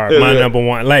far my number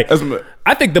 1. Like,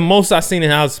 I think the most I've seen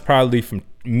in the house is probably from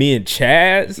me and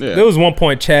Chaz. Yeah. There was one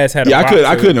point Chaz had a box.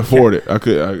 I couldn't afford it. I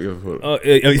couldn't afford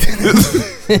it.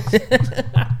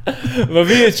 But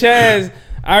me and Chaz,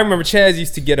 I remember Chaz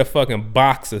used to get a fucking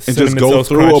box of Cinnamon Toast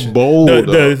Crunch. And just go through a bowl.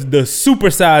 The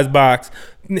supersized box.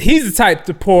 He's the type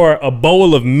to pour a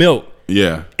bowl of milk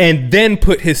Yeah. And then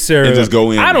put his cereal. And just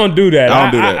go in. I don't do that. I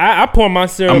don't do that. I pour my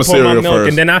cereal, I'm a pour my cereal milk, first.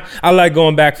 and then I like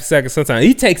going back for seconds sometimes.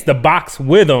 He takes the box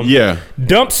with him. Yeah.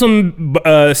 Dump some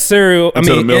cereal,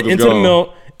 Until the milk is into the gone.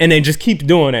 milk. And then just keep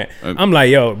doing that. I'm like,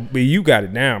 yo, but you got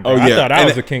it down, bro. Oh, yeah. I thought I And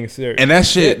was the king of cereal. And that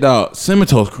shit, dog, Cinnamon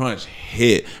Toast Crunch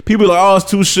hit. People are like, oh, it's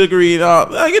too sugary.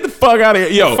 Dog. Get the fuck out of here.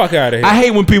 Yo, Get the fuck out of here. I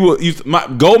hate when people use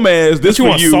Gomez, this You for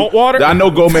want you. salt water? I know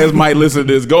Gomez might listen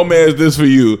to this. Gomez, this for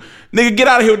you. Nigga, get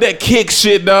out of here with that Kick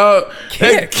shit, dog.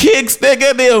 That Kicks, that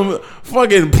goddamn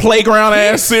fucking playground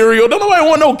ass cereal. Don't nobody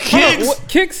want no Kicks. What,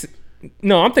 Kicks?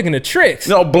 No, I'm thinking of Tricks.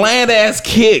 No, bland ass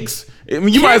Kicks. I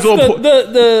mean, you might as well put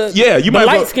the might as well-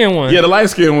 light skin one. Yeah, the light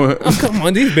skin one. Oh, come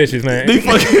on, these bitches, man.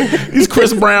 These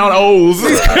Chris Brown O's.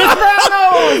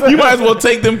 You might as well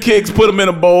take them Kicks, put them in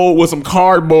a bowl with some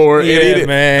cardboard and eat Yeah, it.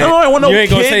 man. I don't want no You ain't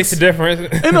gonna Kicks. taste the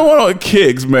difference. Ain't no one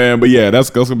Kicks, man. But yeah, that's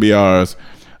gonna be ours.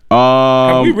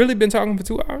 Have we really been talking for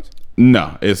 2 hours?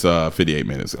 No, it's 58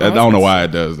 minutes. Oh, I don't know why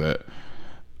it does that.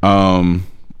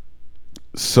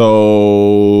 So,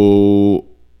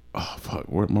 oh fuck,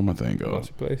 where my thing go?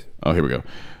 Oh, here we go.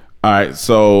 All right,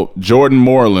 so Jordan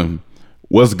Moreland,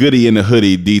 what's goody in the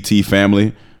hoodie, DT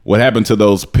family? What happened to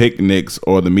those picnics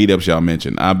or the meetups y'all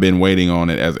mentioned? I've been waiting on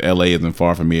it as LA isn't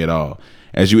far from me at all.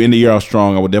 As you end the year off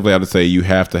strong, I would definitely have to say you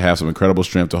have to have some incredible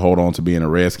strength to hold on to being a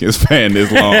Redskins fan this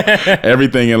long.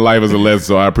 Everything in life is a lesson,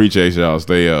 so I appreciate y'all.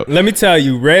 Stay up. Let me tell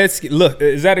you, Redskins. Look,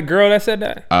 is that a girl that said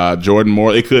that? Jordan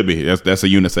Moore. It could be. That's a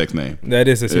unisex name. That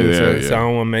is a unisex, so I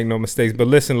don't want to make no mistakes. But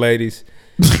listen, ladies,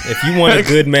 if you want a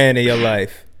good man in your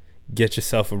life, get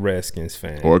yourself a Redskins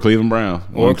fan. Or Cleveland Browns.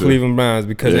 Or Cleveland Browns,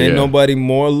 because ain't nobody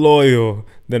more loyal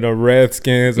than a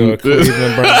Redskins or a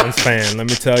Cleveland Browns fan. Let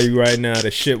me tell you right now, the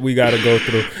shit we got to go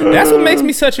through. That's what makes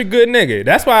me such a good nigga.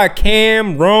 That's why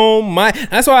Cam, Rome, Mike,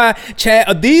 that's why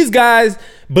Chad, these guys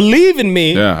believe in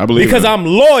me. Yeah, I believe because him. I'm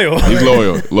loyal. He's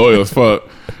loyal as fuck.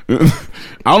 I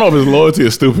don't know if it's loyalty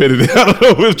or stupidity. I don't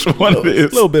know which one it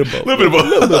is. A little bit of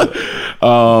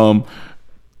both.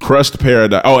 Crushed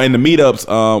Paradise. Oh, and the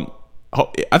meetups.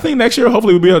 I think next year,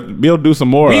 hopefully, we'll be able to do some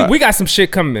more. We got some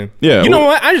shit coming. Yeah. You know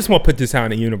what? I just want to put this out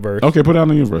in the universe. Okay, put it out in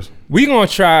the universe. We're going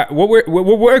to try, what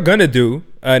we're going to do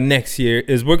next year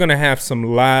is we're going to have some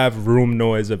live room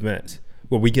noise events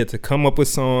where we get to come up with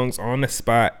songs on the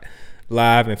spot,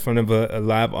 live in front of a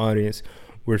live audience.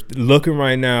 We're looking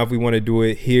right now if we want to do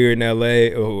it here in LA,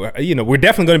 or we're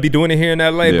definitely going to be doing it here in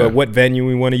LA, but what venue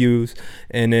we want to use,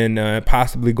 and then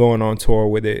possibly going on tour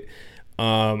with it.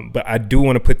 But I do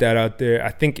want to put that out there.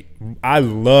 I think I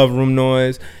love room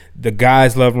noise. The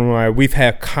guys love room noise. We've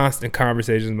had constant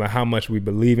conversations about how much we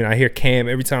believe in. I hear Cam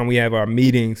every time we have our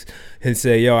meetings and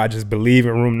say, yo, I just believe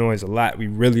in room noise a lot. We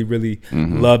really, really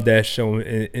love that show.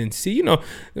 And see,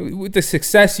 with the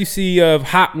success you see of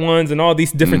Hot Ones and all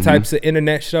these different types of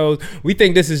internet shows, we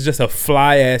think this is just a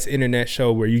fly-ass internet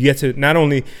show where you get to not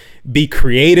only be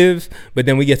creative, but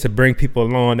then we get to bring people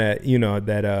along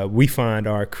that we find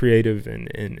are creative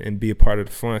and be a part of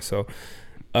the fun. So,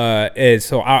 and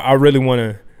so I really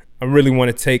want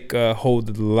to take hold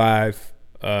of the live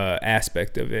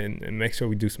aspect of it and make sure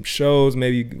we do some shows.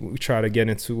 Maybe we try to get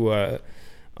into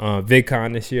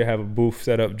VidCon this year, have a booth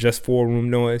set up just for room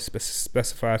noise,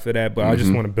 specified for that. But I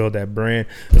just want to build that brand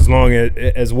as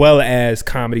well as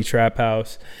Comedy Trap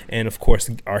House, and of course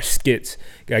our skits.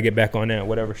 Gotta get back on that,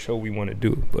 whatever show we want to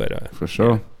do. But for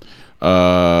sure.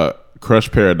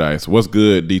 Crushed Paradise. What's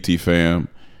good, DT fam?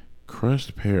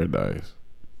 Crushed Paradise.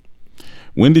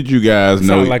 When did you guys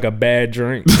know? Sound like a bad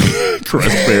drink.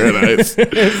 Crushed Paradise.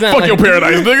 Fuck your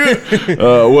paradise,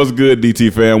 nigga. What's good,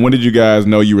 DT fam? When did you guys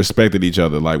know you respected each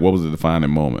other? Like, what was the defining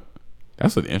moment?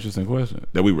 That's an interesting question.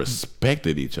 That we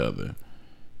respected each other.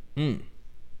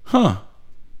 Huh.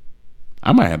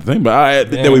 I might have to think,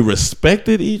 but that we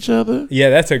respected each other.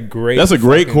 Yeah, that's a great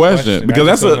question because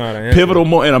that's a pivotal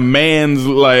moment in a man's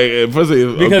because a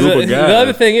group of guys. The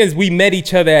other thing is we met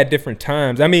each other at different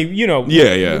times. I mean,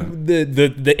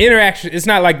 the interaction. It's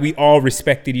not like we all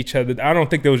respected each other. I don't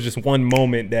think there was just one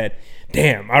moment that,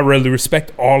 damn, I really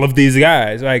respect all of these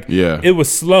guys. Like, it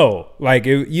was slow. Like,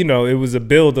 it was a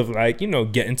build of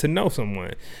getting to know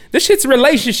someone. This shit's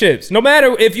relationships. No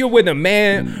matter if you're with a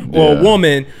man or a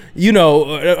woman,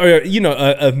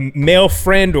 a male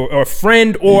friend or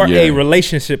friend or a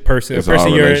relationship person, a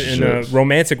person you're in a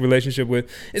romantic relationship with.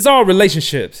 It's all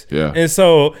relationships. Yeah. And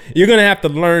so you're gonna have to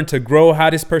learn to grow how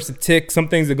this person ticks. Some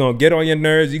things are gonna get on your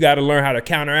nerves. You got to learn how to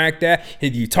counteract that.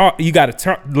 If you got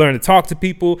to learn to talk to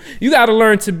people. You got to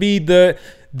learn to be the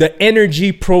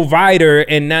energy provider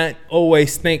and not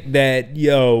always think that,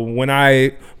 when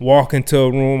I walk into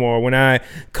a room or when I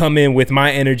come in with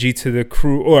my energy to the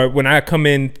crew or when I come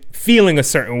in feeling a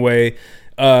certain way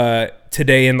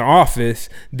today in the office,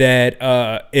 that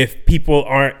if people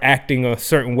aren't acting a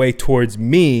certain way towards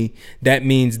me, that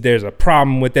means there's a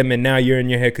problem with them and now you're in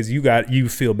your head because you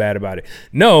feel bad about it.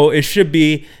 No, it should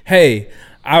be, hey,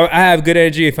 I have good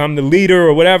energy. If I'm the leader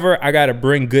or whatever, I got to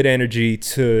bring good energy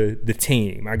to the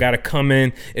team. I got to come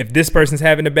in. If this person's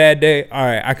having a bad day, all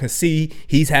right, I can see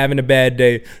he's having a bad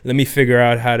day. Let me figure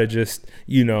out how to just,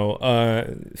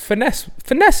 finesse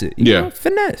it. You know?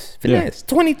 Finesse. Yeah.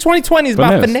 2020 is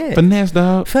about finesse. Finesse,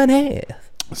 dog. Finesse.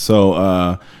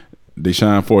 So,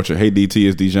 Deshaun Fortune, hey DT,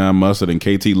 it's Dijon Mustard, and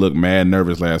KT looked mad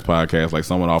nervous last podcast, like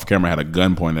someone off camera had a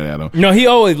gun pointed at him. No, he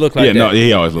always looked like that. No,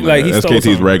 he always looked like that. That's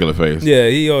KT's regular face. Yeah,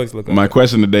 he always looked like My that.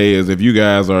 question today is, if you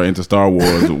guys are into Star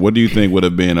Wars, what do you think would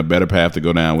have been a better path to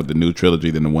go down with the new trilogy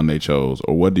than the one they chose?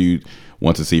 Or what do you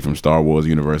want to see from Star Wars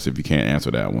universe if you can't answer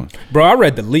that one? Bro, I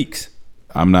read the leaks.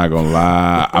 I'm not gonna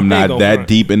lie. I'm not that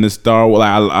deep into Star Wars.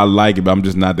 I like it, but I'm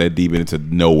just not that deep into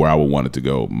know where I would want it to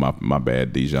go. My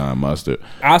bad, Dijon Mustard.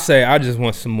 I'll say I just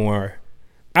want some more.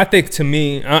 I think to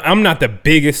me, I'm not the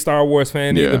biggest Star Wars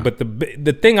fan either, but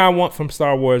the thing I want from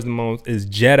Star Wars the most is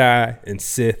Jedi and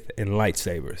Sith and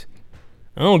lightsabers.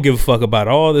 I don't give a fuck about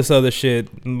all this other shit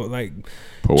like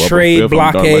trade,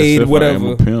 blockade,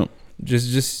 whatever.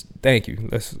 Just thank you.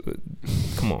 Let's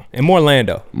come on. And more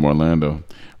Lando.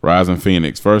 Rising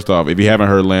Phoenix. First off, if you haven't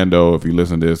heard Lando, if you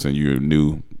listen to this and you're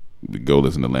new, go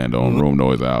listen to Lando on Room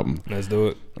Noise album. Let's do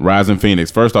it. Rising Phoenix.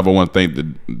 First off, I want to thank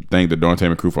the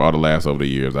Dormtainment crew for all the laughs over the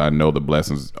years. I know the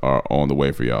blessings are on the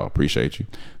way for y'all. Appreciate you.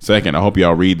 Second, I hope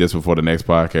y'all read this before the next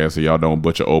podcast so y'all don't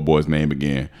butcher old boy's name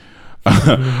again.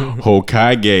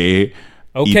 Hokage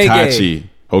Itachi.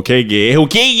 Hokage.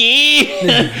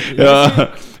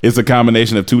 It's a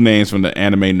combination of two names from the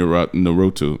anime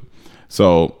Naruto.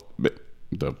 So,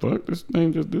 the fuck this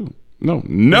name just do?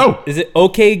 No. Is it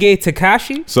Okage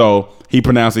Takashi? So he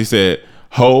said,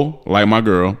 ho, like my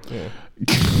girl. Yeah.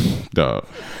 Dog.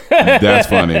 That's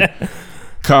funny.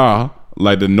 Ka,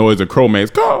 like the noise a crow makes.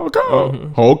 Ka.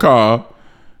 Ho ka.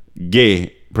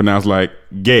 Gay, pronounced like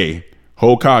gay.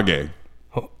 Hokage.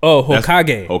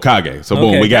 Hokage. Hokage. So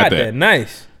boom, we got that.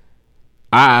 Nice.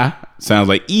 I sounds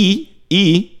like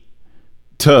E.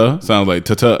 Ta sounds like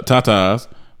tatas,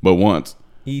 but once.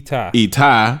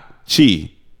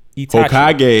 Itachi.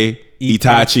 Hokage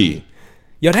Itachi.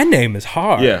 Yo, that name is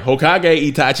hard. Yeah,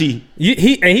 Hokage Itachi.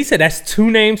 He said that's two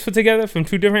names put together from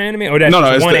two different anime? Or that's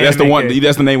that's the one.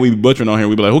 That's the name we be butchering on here.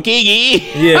 We be like,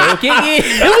 Hokage. Yeah, Hokage.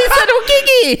 And we said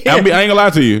Hokage. I ain't gonna lie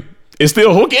to you. It's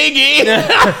still Hokage.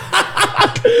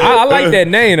 I like that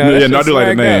name. Though. Yeah, no, I do like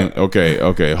the name. Okay.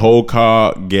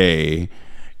 Hokage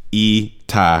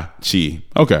Itachi.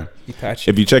 Okay. Itachi.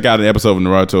 If you check out an episode of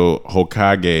Naruto,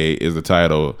 Hokage is the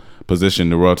title position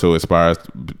Naruto aspires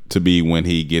to be when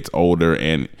he gets older,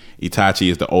 and Itachi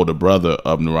is the older brother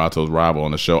of Naruto's rival on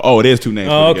the show. Oh, it is two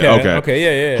names. Oh,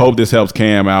 okay. Yeah. Hope this helps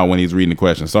Cam out when he's reading the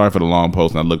question. Sorry for the long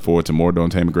post, and I look forward to more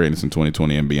Dormtainment greatness in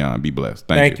 2020 and beyond. Be blessed.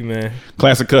 Thank you, man.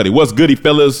 Classic Cuddy. What's goody,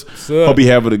 fellas? Hope you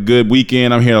having a good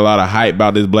weekend. I'm hearing a lot of hype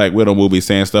about this Black Widow movie,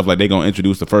 saying stuff like they're going to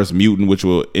introduce the first mutant, which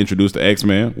will introduce the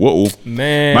X-Men. Whoa.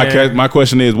 Man. My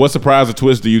question is, what surprise or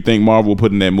twist do you think Marvel will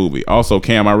put in that movie? Also,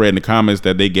 Cam, I read in the comments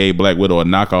that they gave Black Widow a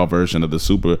knockoff version of the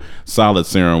super solid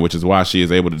serum, which is why she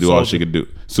is able to do all she could do.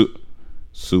 He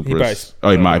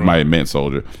might have meant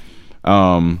soldier.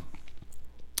 Why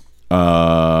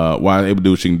able to do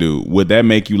what she can do? Would that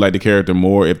make you like the character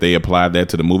more if they applied that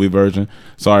to the movie version?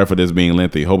 Sorry for this being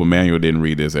lengthy. Hope Emmanuel didn't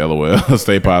read this. LOL.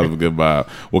 Stay positive. Goodbye.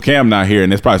 Well, Cam not here,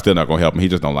 and it's probably still not gonna help him. He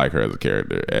just don't like her as a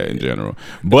character in general.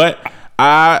 But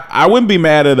I wouldn't be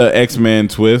mad at an X-Men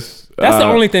twist. That's the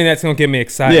only thing that's gonna get me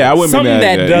excited. Yeah, I wouldn't Something be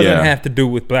mad that at doesn't have to do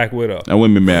with Black Widow. I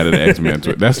wouldn't be mad at the X-Men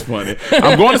twist. That's funny.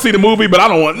 I'm going to see the movie, but I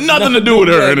don't want nothing to do with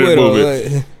her in this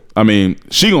movie. I mean,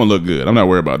 she gonna look good. I'm not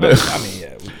worried about that. I mean, yeah.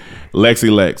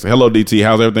 Lexi Lex. Hello, DT.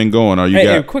 How's everything going?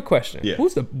 Hey, quick question. Yeah.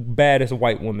 Who's the baddest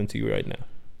white woman to you right now?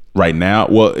 Right now?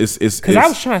 Well, it's because I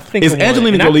was trying to think. Is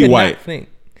Angelina Jolie white?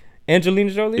 Angelina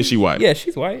Jolie? Is she white? Yeah,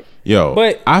 she's white. Yo,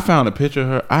 but I found a picture of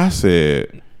her. I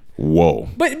said, whoa.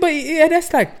 But yeah,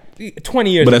 that's like 20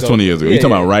 years ago. But that's 20 years ago. Yeah, you're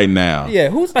talking about right now. Yeah,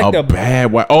 who's like the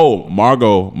bad white? Oh,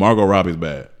 Margot Robbie's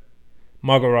bad.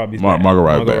 Margot Robbie's bad.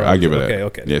 I give her that.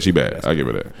 Okay. Yeah, she bad. I give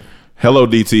her that. Hello,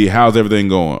 DT. How's everything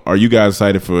going? Are you guys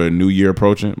excited for a new year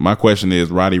approaching? My question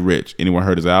is, Roddy Ricch. Anyone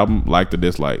heard his album? Liked or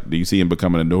disliked? Do you see him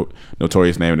becoming a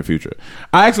notorious name in the future?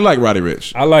 I actually like Roddy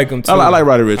Ricch. I like him too. I like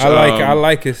Roddy Ricch. I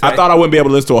like his. I thought I wouldn't be able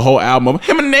to listen to a whole album of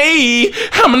him and Nay.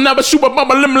 I'm another super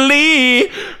bubba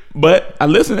limely. But I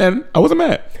listened and I wasn't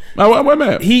mad. I wasn't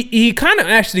mad. He kind of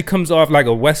actually comes off like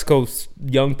a West Coast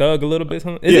Young Thug a little bit.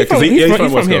 Yeah, because he's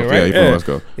from West Coast. Right? Yeah, he's from West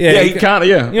Coast. Yeah, he kind of,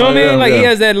 yeah. You know what I mean? Like he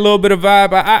has that little bit of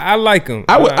vibe. I like him.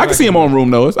 I can see him on Room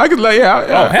Nose. I could like,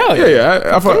 oh hell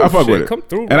yeah. I fuck with it. Come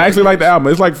through. And I actually like the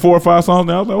album. It's like 4 or 5 songs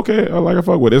now. I was like, okay, I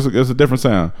fuck with it. It's a different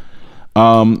sound.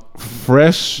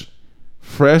 Fresh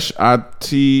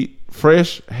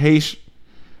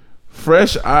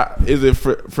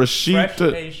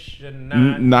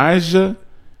Naija?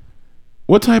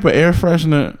 What type of air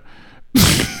freshener?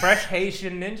 Fresh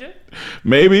Haitian Ninja?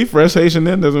 Maybe Fresh Haitian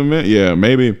Ninja doesn't mean, yeah,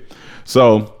 maybe.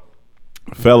 So,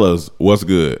 fellas, what's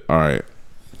good? All right,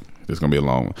 this is gonna be a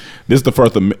long one. This is the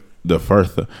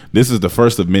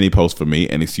first of many posts for me,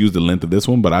 and excuse the length of this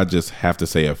one, but I just have to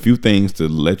say a few things to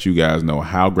let you guys know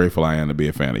how grateful I am to be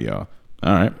a fan of y'all.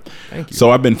 All right. Thank you.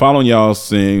 So I've been following y'all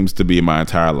seems to be my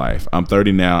entire life. I'm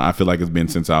 30 now. I feel like it's been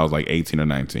since I was like 18 or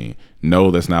 19.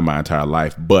 No, that's not my entire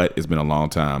life, but it's been a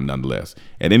long time nonetheless.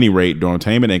 At any rate,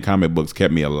 Dormtainment and comic books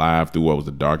kept me alive through what was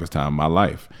the darkest time of my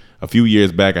life. A few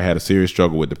years back, I had a serious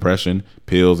struggle with depression,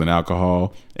 pills, and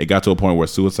alcohol. It got to a point where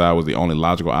suicide was the only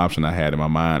logical option I had in my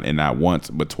mind, and not once,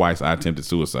 but twice I attempted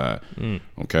suicide.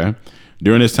 Okay?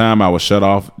 During this time, I was shut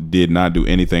off, did not do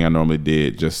anything I normally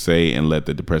did, just say and let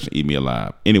the depression eat me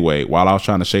alive. Anyway, while I was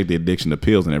trying to shake the addiction to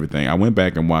pills and everything, I went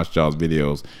back and watched y'all's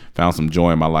videos, found some joy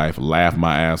in my life, laughed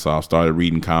my ass off, started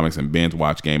reading comics, and binge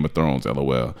watched Game of Thrones,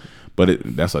 LOL. But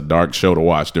that's a dark show to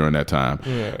watch during that time.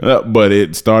 Yeah. But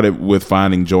it started with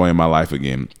finding joy in my life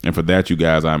again. And for that, you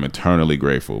guys, I'm eternally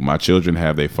grateful. My children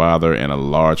have their father, and a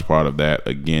large part of that.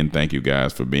 Again, thank you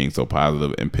guys for being so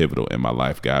positive and pivotal in my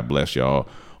life. God bless y'all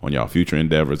on y'all future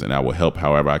endeavors, and I will help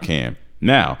however I can.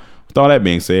 Now, with all that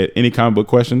being said, any comic book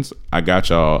questions, I got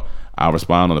y'all. I'll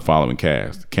respond on the following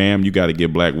cast. Cam, you got to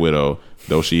give Black Widow,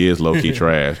 though she is low-key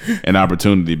trash, an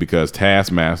opportunity because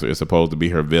Taskmaster is supposed to be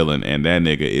her villain, and that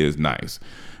nigga is nice.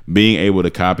 Being able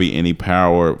to copy any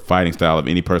power fighting style of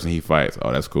any person he fights,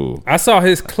 oh, that's cool. I saw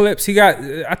his clips.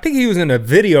 I think he was in a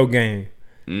video game.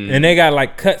 And they got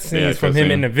like cutscenes from him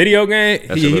in the video game.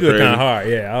 He looked kind of hard.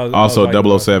 Yeah. Also,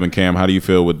 007 Cam, how do you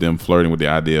feel with them flirting with the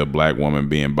idea of black woman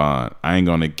being Bond? I ain't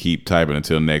gonna keep typing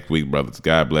until next week, brothers.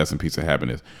 God bless and peace and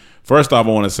happiness. First off, I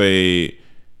want to say,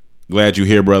 glad you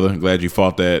here, brother. Glad you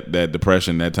fought that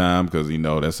depression that time, because you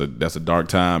know that's a dark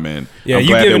time. And yeah,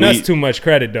 you giving us too much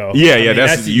credit though. Yeah,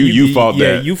 that's you fought that.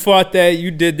 Yeah, you fought that.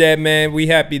 You did that, man. We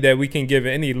happy that we can give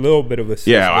any little bit of a.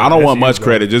 Yeah, I don't want much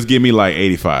credit. Just give me like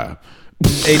 85.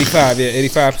 85, yeah,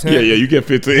 85%. Yeah, you get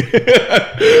 15.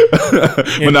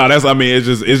 But no, it's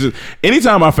just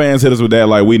anytime our fans hit us with that,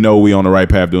 like, we know we on the right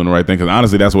path doing the right thing, because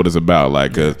honestly that's what it's about.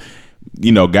 Like, because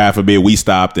you know, God forbid we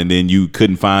stopped and then you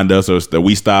couldn't find us, or that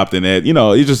we stopped and that, you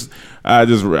know, I'd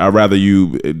rather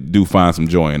you do find some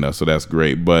joy in us. So that's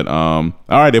great. But all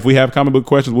right, if we have comic book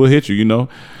questions, we'll hit you, you know.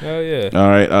 Hell yeah. All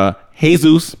right,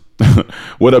 Jesus.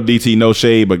 What up, DT? No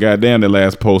shade, but goddamn, that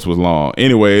last post was long.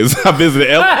 Anyways, I visited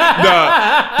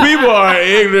people are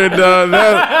ignorant.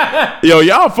 Yo,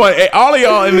 y'all funny. Hey, all of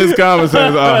y'all in this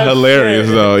conversation are hilarious,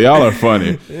 though. Y'all are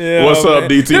funny. Yeah, what's up,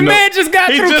 DT? The man just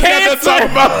got through cancer.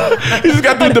 He just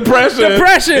got through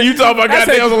depression. And you talking about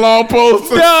goddamn, it was a long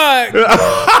post. Dog,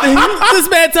 this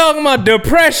man talking about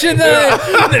depression.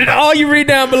 All you read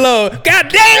down below.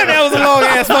 Goddamn, that was a long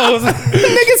ass post.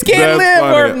 Niggas can't live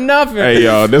worth nothing. Hey,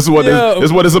 y'all, this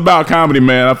is what it's about, comedy,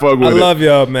 man. I fuck with it. I love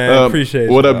y'all, man. Appreciate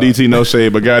it. What up, DT? No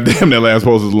shade, but goddamn, that last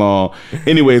post is long.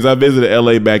 Anyways, I visited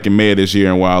LA back in May of this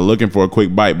year, and while looking for a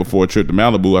quick bite before a trip to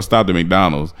Malibu, I stopped at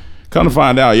McDonald's. Come to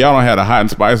find out, y'all don't have a hot and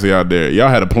spicy out there. Y'all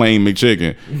had a plain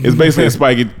McChicken. It's basically a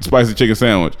spicy chicken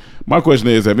sandwich. My question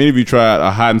is, have any of you tried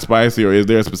a hot and spicy, or is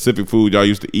there a specific food y'all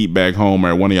used to eat back home, or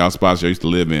at one of y'all spots y'all used to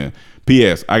live in?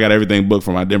 P.S. I got everything booked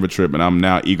for my Denver trip, and I'm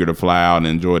now eager to fly out and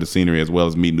enjoy the scenery as well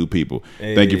as meet new people.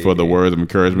 Hey, thank you for the words of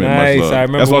encouragement. Nice. Much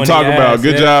love. That's what I'm talking about.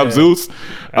 Good job, Zeus.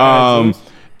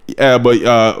 Yeah, but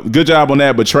good job on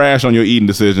that, but trash on your eating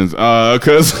decisions.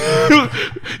 Because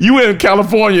you in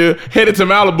California, headed to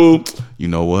Malibu. You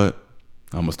know what?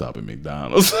 I'm going to stop at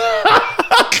McDonald's.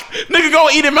 Nigga, go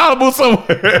eat in Malibu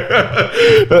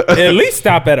somewhere. At least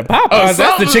stop at a Popeyes.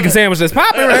 That's the chicken sandwich that's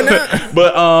popping right now.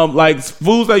 But like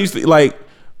foods I used to like,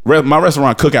 my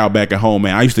restaurant Cookout back at home,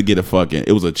 man, I used to get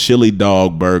it was a chili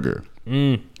dog burger.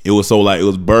 It was it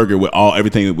was burger with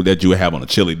everything that you would have on a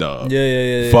chili dog.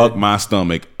 Yeah. Fuck my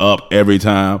stomach up every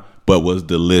time. but was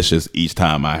delicious each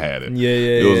time I had it.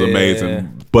 It was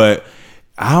amazing. But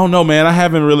I don't know, man. I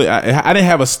haven't really. I didn't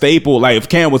have a staple. Like if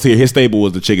Cam was here, his staple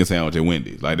was the chicken sandwich at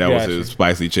Wendy's. Like that was his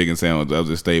spicy chicken sandwich. That was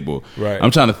his staple. Right.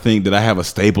 I'm trying to think. Did I have a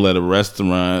staple at a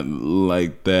restaurant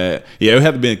like that? Yeah, it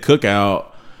had to be a cookout.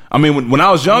 I mean, when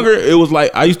I was younger, it was like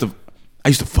I used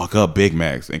to fuck up Big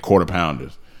Macs and quarter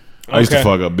pounders. I used to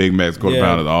fuck up Big Macs, quarter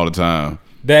pounders all the time.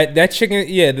 That chicken,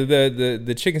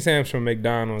 the chicken sandwich from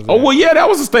McDonald's. Oh well, yeah, that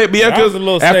was a staple. Yeah, because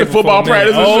after football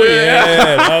practice and shit.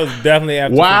 Yeah, that was definitely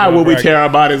after. Why would we tear our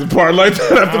bodies apart like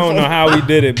that? I don't know how we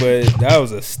did it, but that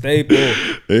was a staple.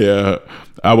 Yeah,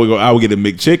 I would get a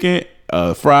McChicken,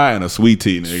 a fry, and a sweet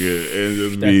tea, nigga,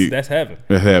 and just that's heaven.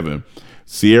 That's heaven.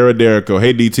 Sierra Derrico,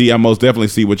 hey DT, I most definitely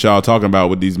see what y'all talking about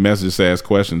with these message ass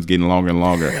questions getting longer and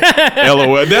longer.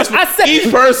 LOL. That's each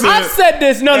person. I said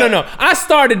this. No. I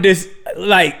started this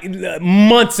like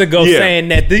months ago saying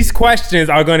that these questions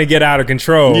are going to get out of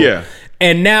control. Yeah.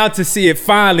 And now to see it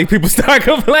finally, people start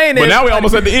complaining. But now we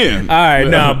almost at the end. All right,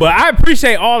 no, but I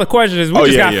appreciate all the questions. We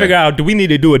just got to figure out, do we need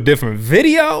to do a different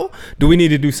video? Do we need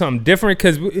to do something different?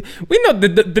 Because we know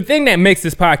the thing that makes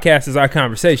this podcast is our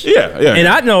conversation. Yeah. And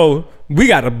I know we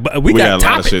got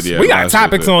topics. We got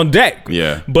topics on deck.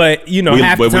 Yeah. But,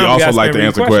 half the time we also like to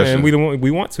answer questions. And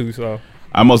we want to, so.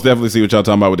 I most definitely see what y'all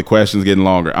talking about with the questions getting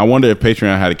longer. I wonder if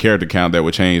Patreon had a character count that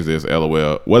would change this.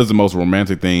 LOL. What is the most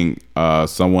romantic thing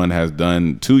someone has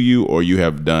done to you or you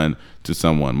have done to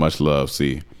someone? Much love.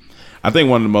 See, I think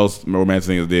one of the most romantic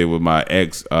things I did with my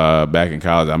ex back in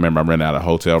college. I remember I rented out a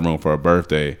hotel room for her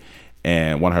birthday,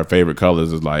 and one of her favorite color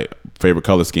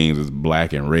schemes is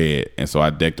black and red, and so I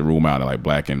decked the room out in like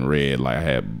black and red. Like I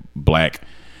had black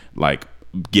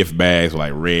gift bags with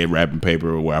like red wrapping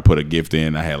paper where I put a gift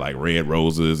in. I had like red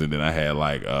roses, and then I had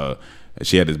like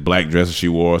she had this black dress that she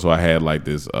wore, so I had like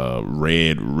this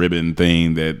red ribbon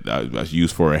thing that I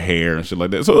used for her hair and shit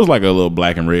like that. So it was like a little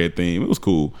black and red theme. It was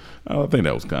cool. I think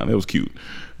that was it was cute.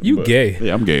 You gay?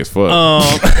 Yeah, I'm gay as fuck.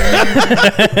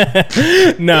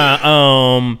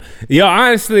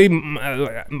 Honestly,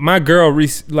 my girl,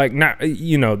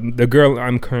 the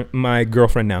girl my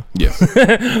girlfriend now. Yes.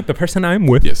 The person I'm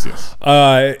with. Yes.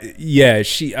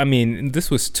 She. I mean, this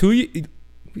was 2 years.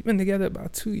 We've been together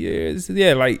about 2 years.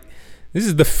 Yeah, like this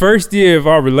is the first year of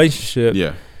our relationship.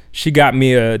 Yeah. She got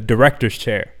me a director's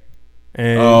chair.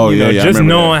 And just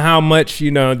knowing how much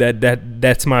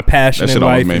that's my passion in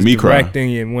life made is me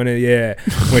directing. And when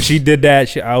she did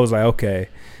that, I was like,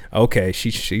 okay,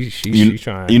 she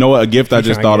trying. You know what? A gift I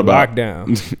just thought about.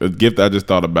 Lockdown. A gift I just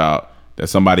thought about that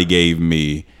somebody gave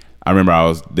me. I remember I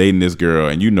was dating this girl,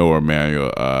 and you know her,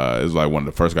 Manuel. It was like one of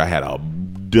the first guys I had a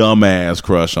dumbass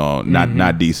crush on. Not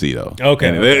DC though. Okay.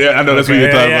 I know that's what you're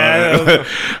talking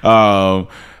about.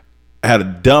 I had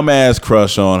a dumbass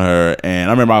crush on her, and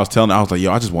I remember I was telling her, I was like,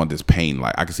 yo, I just want this paint.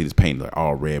 Like, I can see this paint like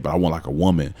all red, but I want like a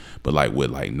woman, but like with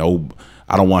like no,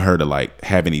 I don't want her to like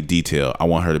have any detail. I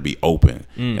want her to be open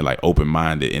and like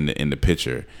open-minded in the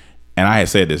picture. And I had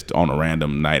said this on a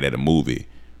random night at a movie,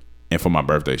 and for my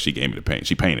birthday, she gave me the paint.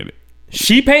 She painted it.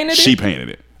 She painted it? She painted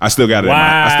it. I still got it.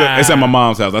 Wow. It's at my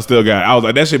mom's house. I still got it. I was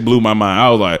like, that shit blew my mind.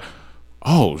 I was like,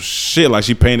 oh shit! Like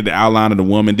she painted the outline of the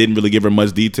woman, didn't really give her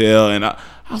much detail, and I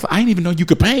was like, I didn't even know you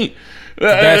could paint.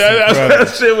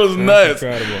 That shit was nuts.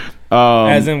 Incredible.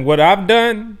 As in what I've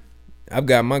done, I've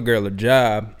got my girl a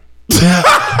job.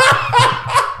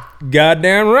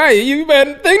 Goddamn right. You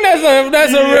better think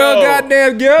that's a real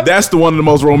goddamn gift. That's one of the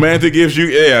most romantic gifts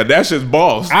that's just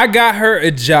boss. I got her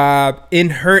a job in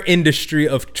her industry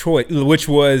of choice, which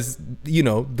was,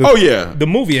 the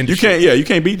movie industry. You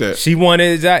can't beat that. She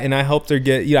wanted a job, and I helped her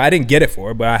get, I didn't get it for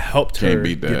her, but I helped her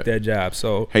get that job.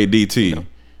 So hey DT,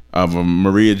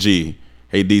 Maria G.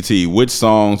 Hey DT, which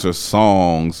song or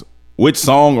songs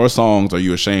are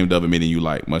you ashamed of admitting you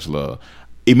like? Much love.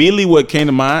 Immediately what came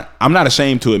to mind, I'm not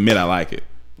ashamed to admit I like it.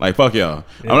 Like, fuck y'all.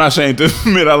 Yeah. I'm not ashamed to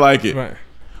admit I like it. Right.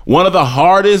 One of the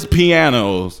hardest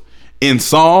pianos in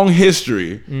song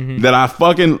history that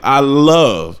I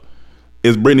love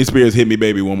is Britney Spears' Hit Me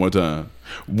Baby One More Time.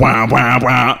 Wow, wow,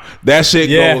 wow. That shit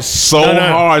goes so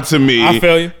hard to me. I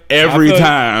feel you. Every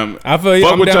time. I feel you.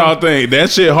 Fuck what y'all think.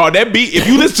 That shit hard. That beat, if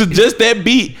you listen to just that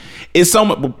beat, it's so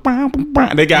much.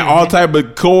 They got all type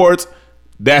of chords.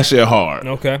 That shit hard.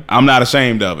 Okay. I'm not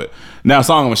ashamed of it. Now, a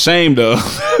song I'm ashamed of.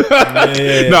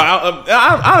 No,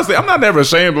 honestly, I'm not never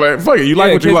ashamed. Like, fuck it. You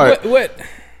like what you like.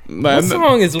 What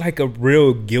song is like a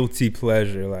real guilty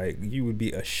pleasure? Like, you would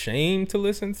be ashamed to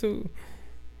listen to?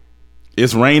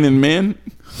 It's Raining Men.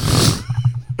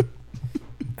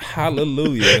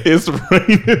 Hallelujah. It's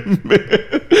raining, man.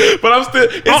 But I'm still.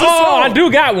 It's I do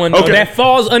got one though that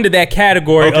falls under that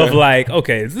category of like,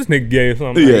 okay, is this nigga gay or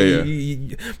something?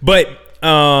 Yeah. But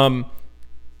I'm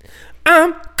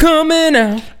coming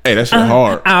out. Hey, that shit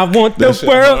hard. I want the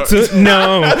world to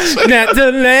know, not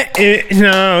to let it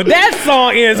know. That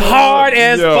song is hard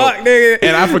as fuck, nigga.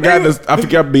 And I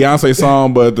forgot Beyonce's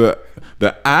song, but the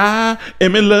I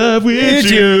am in love with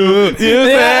you.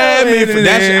 That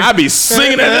shit, I be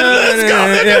singing that. Let's go.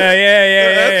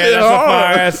 Yeah. That's a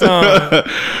fire ass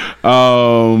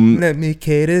song. Let me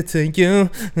cater to you.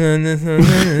 And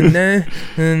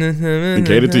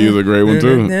Cater to You is a great one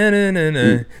too.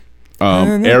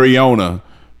 Ariana,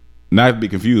 not to be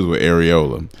confused with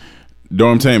Areola.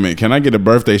 Dormtainment, can I get a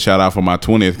birthday shout out for my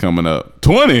 20th coming up?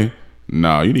 20?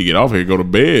 No, you need to get off here and go to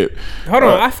bed. Hold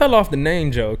on, I fell off the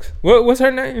name jokes. What's her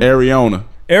name? Ariana.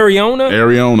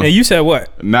 And you said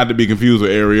what? Not to be confused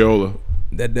with Areola.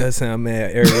 That does sound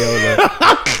mad. Areola.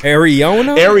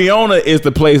 Ariana? Ariana is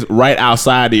the place right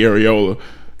outside the areola.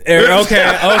 Okay.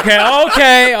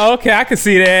 I can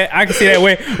see that.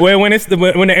 Where when the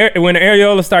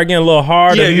areola start getting a little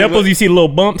hard, the nipples you see little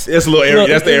bumps. It's a little area.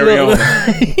 That's the areola.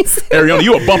 Areola,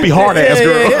 you a bumpy hard ass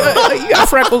girl. You got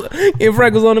freckles. Get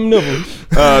freckles on them nipples.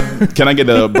 Can I get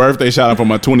a birthday shout out for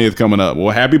my 20th coming up? Well,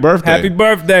 happy birthday. Happy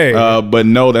birthday. But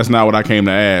no, that's not what I came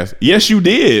to ask. Yes, you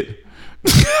did.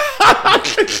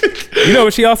 You know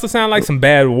what? She also sound like some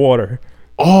bad water.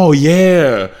 Oh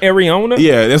yeah, Ariana.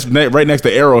 Yeah, that's right next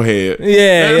to Arrowhead.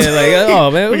 Yeah, like oh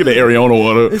man, look at the Ariana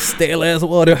water. It's stale ass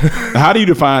water. How do you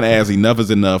define as enough is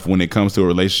enough when it comes to a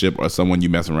relationship or someone you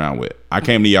mess around with? I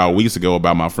came to y'all weeks ago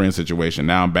about my friend's situation.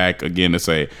 Now I'm back again to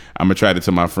say I'm attracted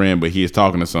to my friend, but he is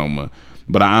talking to someone.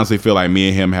 But I honestly feel like me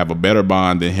and him have a better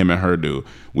bond than him and her do.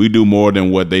 We do more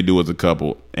than what they do as a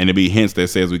couple. And it be hints that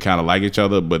says we kind of like each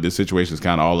other, but this situation is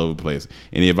kind of all over the place.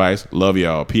 Any advice? Love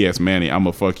y'all. P.S. Manny, I'm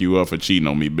going to fuck you up for cheating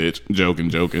on me, bitch. Joking.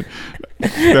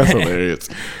 That's hilarious.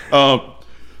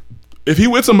 If he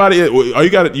with somebody, all you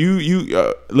got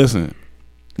to, listen,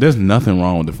 there's nothing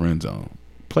wrong with the friend zone.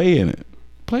 Play in it.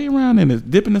 Play around in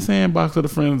it. Dip in the sandbox of the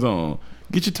friend zone.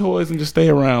 Get your toys and just stay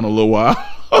around a little while.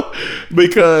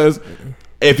 Because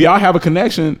if y'all have a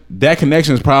connection, that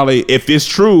connection is probably, if it's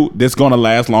true, that's gonna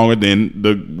last longer than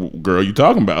the girl you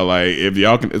talking about. Like if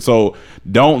y'all can, so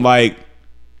don't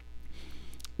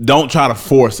try to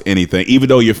force anything, even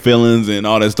though your feelings and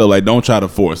all that stuff. Like don't try to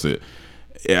force it.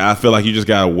 Yeah, I feel like you just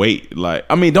gotta wait. Like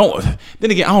I mean, don't.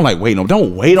 Then again, I don't like waiting.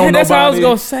 Don't wait on nobody. That's what I was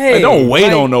gonna say. Like, don't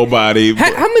wait on nobody.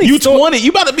 How many? You 20?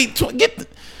 You about to be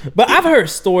But I've heard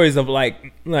stories of a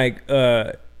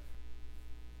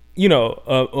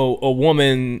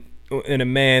woman and a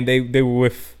man, they were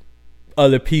with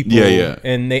other people,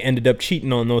 and they ended up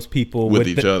cheating on those people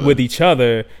with each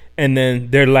other, and then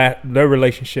their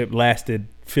relationship lasted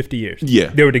 50 years. Yeah,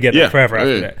 they were together forever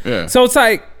after that. Yeah. So it's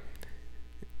like,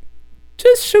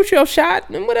 just shoot your shot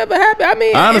and whatever happened. I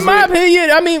mean, honestly, in my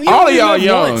opinion, all of y'all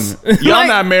young. Y'all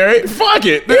not married. Fuck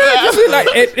it. Yeah, just like,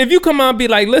 if you come out and be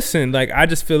like, listen, like I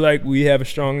just feel like we have a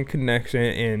strong connection,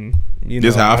 and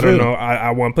this how I feel. don't know.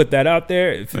 I want to put that out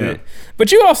there.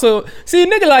 But you also see a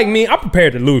nigga like me. I'm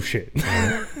prepared to lose shit.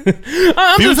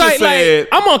 I'm just like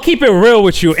I'm gonna keep it real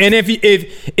with you. And if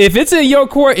it's in your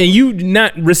court and you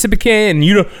not reciprocating, and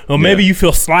you don't, or maybe you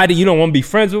feel slighted, you don't want to be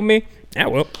friends with me. Yeah,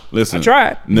 well, listen. I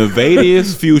tried.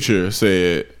 Nevadius Future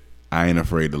said, "I ain't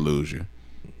afraid to lose you."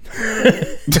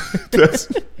 That's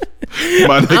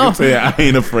my nigga said, "I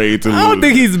ain't afraid to lose." I don't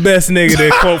think he's the best nigga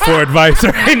to quote for advice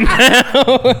right now.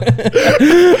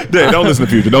 Don't listen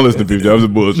to Future. That was a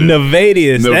bullshit.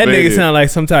 Nevadius. That nigga sound like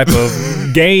some type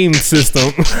of game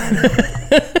system.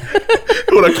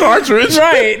 With a cartridge,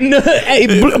 right? Hey,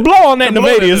 blow on that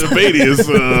Nevadius.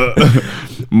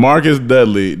 Marcus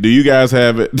Dudley. Do you guys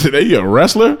have it? Today you a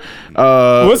wrestler?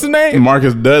 What's his name?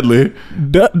 Marcus Dudley.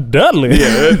 Dudley?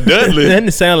 Yeah, Dudley. That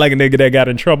doesn't sound like a nigga that got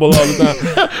in trouble all the time.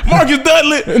 Marcus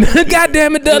Dudley. God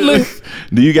damn it, Dudley.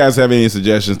 Do you guys have any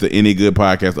suggestions to any good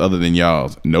podcast other than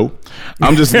y'all's? Nope.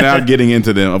 I'm just now getting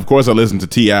into them. Of course, I listen to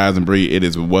T.I.'s and Bree. It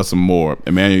is What's Some More.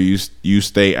 Emmanuel, you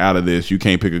stay out of this. You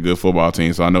can't pick a good football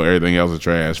team, so I know everything else is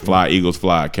trash. Fly, Eagles,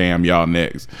 fly. Cam, y'all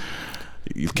next.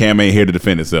 Cam ain't here to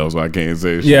defend itself, so I can't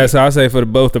say shit. Yeah, so I'll say for the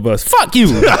both of us, fuck you.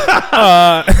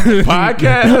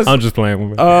 Podcast? I'm just playing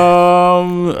with me.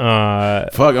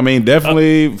 Fuck, I mean,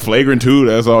 definitely Flagrant 2,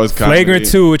 that's always Flagrant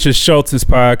 2, which is Schultz's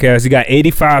podcast. You got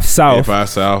 85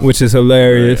 South, which is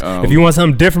hilarious. Right, if you want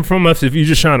something different from us, if you're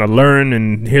just trying to learn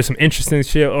and hear some interesting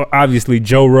shit, obviously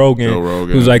Joe Rogan,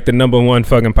 who's like the #1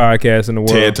 fucking podcast in the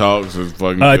world. TED Talks is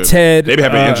fucking good. TED. They be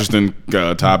having interesting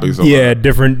topics. Yeah,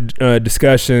 different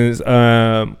discussions.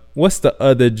 what's the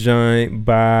other joint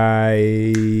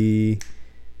by?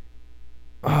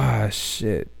 Ah,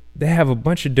 shit. They have a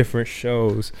bunch of different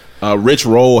shows. Rich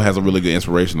Roll has a really good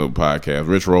inspirational podcast.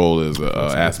 Rich Roll is an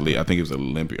athlete. I think he was an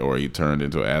Olympian, or he turned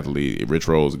into an athlete. Rich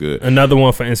Roll is good. Another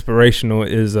one for inspirational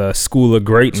is School of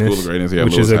Greatness. School of Greatness, yeah,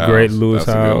 which Lewis is a Howes. great Lewis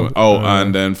That's a good one. Howes.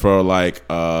 And then for like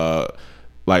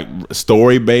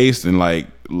story based and like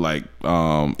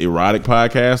erotic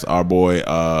podcasts, our boy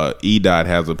E Dot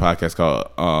has a podcast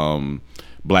called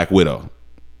Black Widow,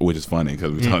 which is funny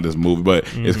because we talked this movie, but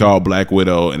it's called Black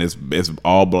Widow, and it's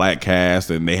all black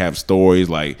cast, and they have stories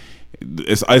like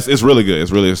it's really good.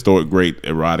 It's really a great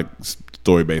erotic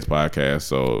story based podcast.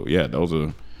 So yeah, those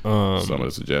are some of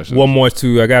the suggestions. One more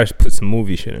too. I gotta put some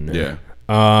movie shit in there.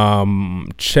 Yeah.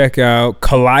 Check out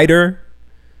Collider.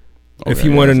 If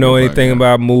you want to know anything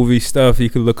about movie stuff, you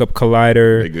can look up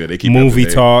Collider. They good. They keep Movie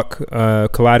Talk.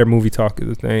 Collider Movie Talk is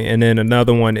the thing. And then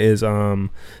another one is The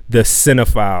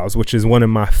Cinephiles, which is one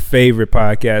of my favorite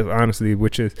podcasts, honestly,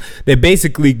 which is they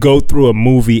basically go through a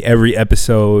movie every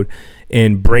episode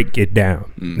and break it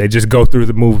down. They just go through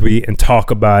the movie and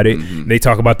talk about it. They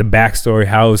talk about the backstory,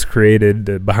 how it was created,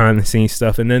 the behind the scenes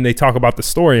stuff, and then they talk about the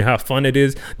story and how fun it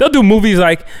is. They'll do movies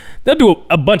like they'll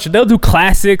do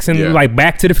classics and like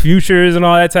Back to the Futures and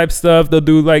all that type of stuff. They'll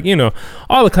do like,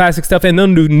 all the classic stuff, and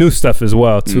they'll do new stuff as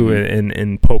well too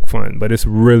and poke fun. But it's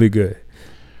really good.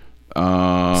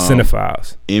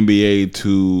 Cinephiles. NBA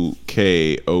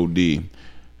 2K OD.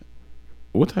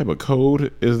 What type of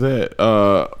code is that?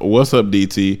 What's up,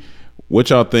 DT? What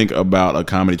y'all think about a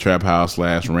Comedy Trap House /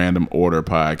 Random Order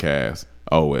podcast?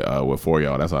 With four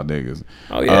y'all, that's our niggas.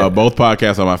 Oh yeah. Both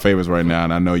podcasts are my favorites right now,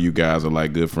 and I know you guys are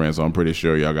like good friends, so I'm pretty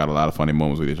sure y'all got a lot of funny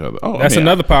moments with each other. That's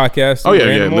another podcast. Oh yeah,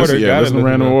 listen to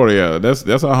Random Order. Yeah,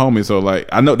 that's our homie. So like,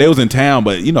 I know they was in town,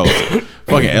 but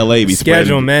fucking LA be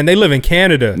schedule, man. They live in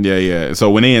Canada. Yeah. So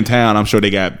when they in town, I'm sure they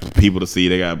got people to see.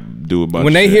 They got to do a bunch.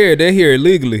 When they hear it, they hear it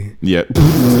legally. Yeah.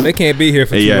 So they can't be here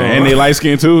for too long. And they light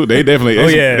skinned too. They definitely.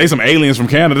 They some aliens from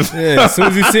Canada. Yeah. As soon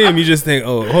as you see them, you just think,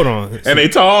 oh, hold on. And they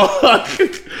tall.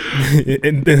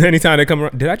 And anytime they come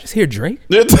around, did I just hear Drake?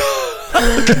 As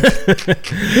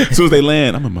soon as they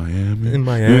land, I'm in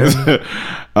Miami.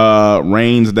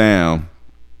 Rains Down.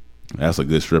 That's a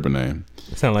good stripper name.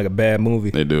 It sounds like a bad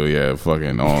movie. They do, yeah.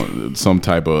 Fucking on some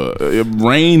type of it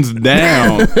rains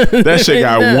down. That shit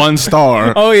got 1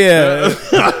 star. Oh yeah.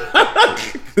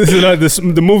 This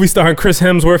is the movie starring Chris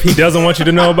Hemsworth. He doesn't want you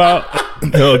to know about.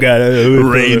 Oh god,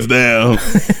 rains down.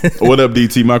 What up,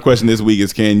 DT? My question this week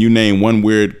is: can you name one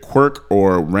weird quirk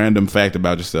or random fact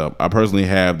about yourself? I personally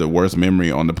have the worst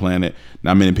memory on the planet.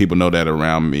 Not many people know that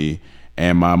around me,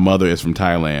 and my mother is from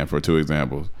Thailand. For 2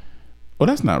 examples. Well,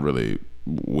 that's not really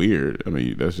weird. I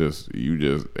mean, that's just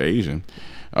Asian.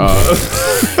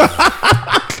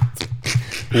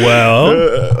 Well,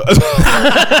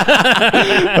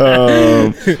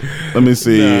 let me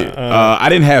see. I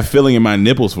didn't have filling in my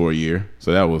nipples for a year,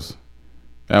 so that was.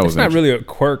 It's not really a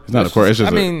quirk. It's not a quirk. It's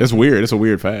just. It's weird. It's a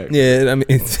weird fact. Yeah, I mean,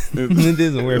 it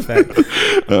is a weird fact.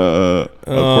 A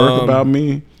quirk about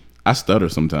me: I stutter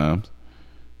sometimes.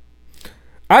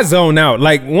 I zone out.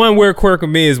 Like one weird quirk of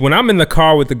me is when I'm in the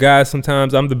car with the guys.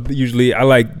 Sometimes I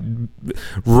like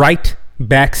right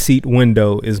back seat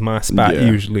window is my spot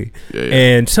usually. Yeah.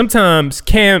 And sometimes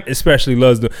Cam especially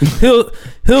loves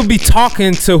he'll be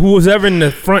talking to who's ever in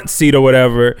the front seat or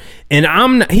whatever,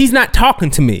 and he's not talking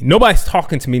to me. Nobody's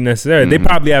talking to me necessarily. They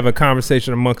probably have a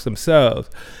conversation amongst themselves.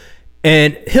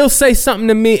 And he'll say something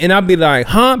to me, and I'll be like,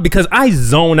 huh? Because I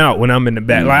zone out when I'm in the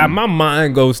back. Like, my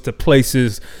mind goes to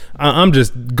places. I'm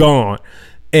just gone.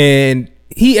 And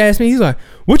he asked me, he's like,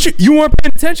 you weren't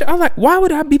paying attention? I'm like, why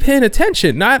would I be paying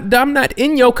attention? I'm not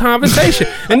in your conversation.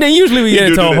 And then usually we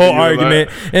get into a whole argument,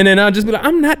 and then I'll just be like,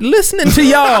 I'm not listening to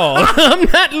y'all. I'm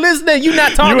not listening. You're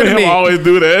not talking to me. You always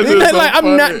do that. It's so like,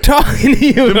 I'm not talking to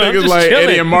you. Them niggas like chilling.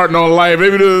 Eddie and Martin on Life.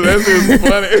 Maybe that's just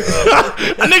funny.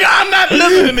 Nigga, I'm not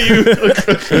listening to you.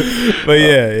 But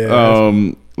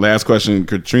yeah. Last question,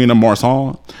 Katrina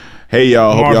Marsan. Hey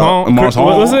y'all, hope y'all. Marsan.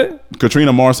 What was it?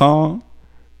 Katrina Marsan.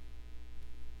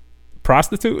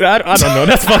 Prostitute? I don't know.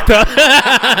 That's fucked up.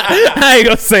 I ain't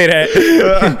gonna say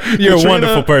that. You're a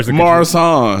wonderful person.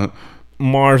 Marsan.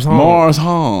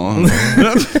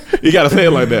 You gotta say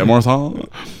it like that, Marsan.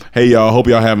 Hey y'all, hope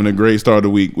y'all having a great start of the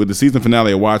week. With the season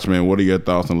finale of Watchmen, what are your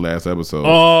thoughts on the last episode?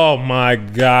 Oh my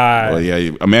god. Well, yeah,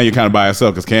 you're kind of by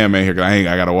yourself because Cam ain't here. Cause I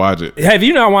gotta watch it. Have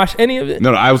you not watched any of it?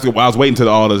 No, I was waiting till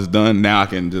all this is done. Now I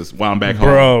can just while I'm back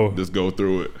home, just go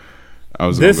through it.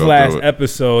 This last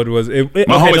episode was. My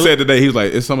homie said today, he was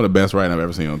like, "It's some of the best writing I've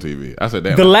ever seen on TV." I said,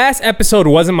 "Damn." The last episode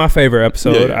wasn't my favorite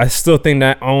episode. Yeah. I still think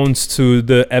that owns to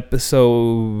the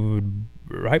episode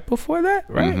right before that,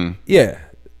 right? Mm-hmm. Yeah.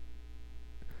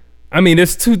 I mean,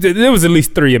 there was at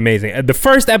least 3 amazing. The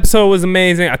first episode was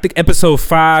amazing. I think episode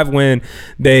 5 when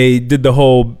they did the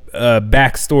whole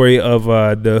backstory of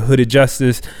the Hooded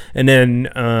Justice, and then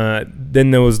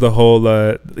there was the whole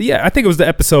I think it was the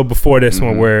episode before this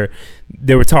one where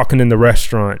they were talking in the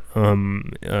restaurant,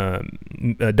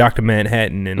 Dr.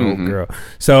 Manhattan and old girl.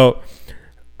 So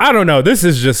I don't know. This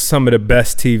is just some of the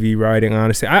best TV writing,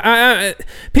 honestly. I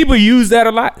people use that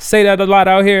a lot, say that a lot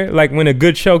out here. Like when a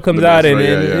good show comes out and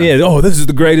oh, this is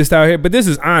the greatest out here. But this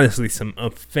is honestly some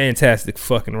fantastic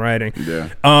fucking writing. Yeah.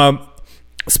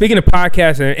 Speaking of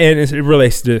podcasts, and it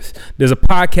relates to this, there's a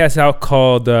podcast out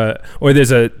called, or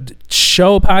there's a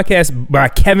show podcast by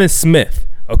Kevin Smith.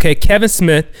 Okay, Kevin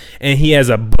Smith, and he has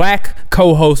a black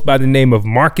co-host by the name of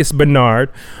Mark Bernard.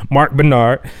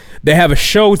 They have a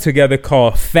show together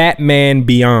called Fat Man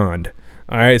Beyond.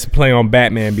 All right, it's a play on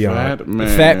Batman Beyond.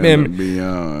 Fat Man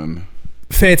Beyond.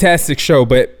 Fantastic show,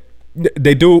 but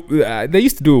they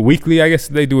used to do it weekly. I guess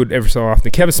they do it every so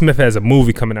often. Kevin Smith has a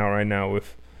movie coming out right now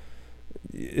with,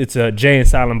 it's a Jay and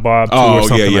Silent Bob 2 or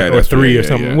something, or 3 or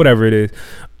something, whatever it is.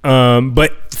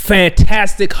 But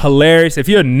fantastic, hilarious. If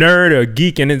you're a nerd or a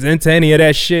geek and is into any of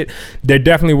that shit, they're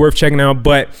definitely worth checking out.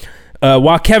 But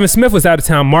while Kevin Smith was out of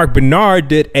town, Mark Bernard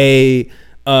did a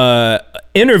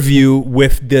interview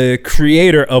with the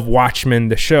creator of Watchmen,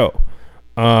 the show,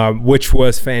 which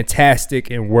was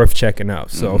fantastic and worth checking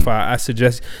out. So if I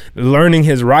suggest learning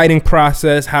his writing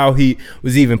process, how he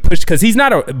was even pushed, because he's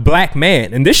not a black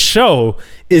man, and this show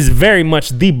is very much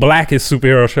the blackest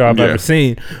superhero show I've ever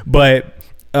seen. But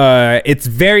it's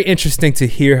very interesting to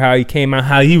hear how he came out,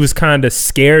 how he was kind of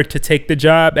scared to take the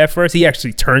job at first. He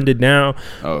actually turned it down.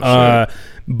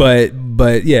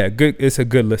 But yeah, good. It's a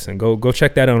good listen. Go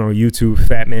check that out on YouTube,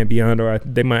 Fat Man Beyond, or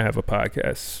they might have a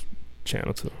podcast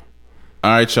channel too.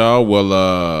 All right, y'all.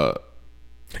 Well,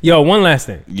 yo, one last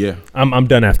thing. Yeah, I'm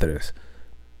done after this.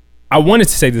 I wanted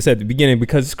to say this at the beginning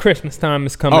because it's Christmas time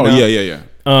is coming. Yeah.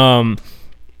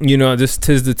 You know, this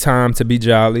 'tis the time to be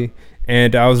jolly.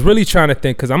 And I was really trying to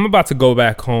think, because I'm about to go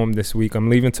back home this week. I'm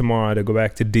leaving tomorrow to go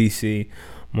back to D.C.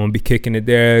 I'm going to be kicking it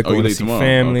there, going to see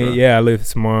family. Okay. Yeah, I leave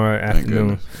tomorrow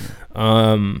afternoon.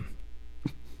 I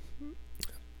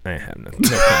ain't have nothing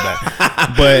back.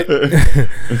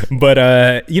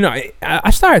 But you know, I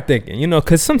started thinking, you know,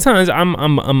 because sometimes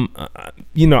I'm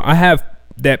you know, I have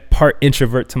that part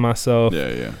introvert to myself.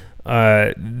 Yeah.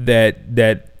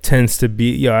 That tends to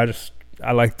be, you know,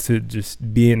 I like to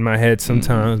just be in my head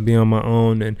sometimes, be on my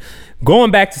own. And going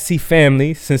back to see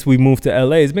family since we moved to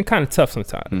LA, it's been kind of tough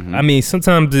sometimes. I mean,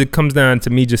 sometimes it comes down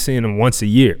to me just seeing them once a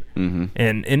year.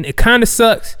 And it kind of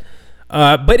sucks.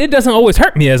 But it doesn't always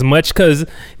hurt me as much, because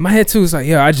my head too is like,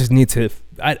 I just need to,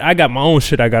 I got my own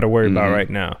shit I got to worry about right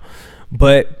now.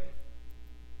 But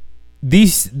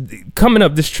coming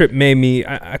up this trip made me,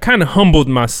 I kind of humbled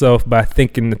myself by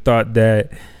thinking the thought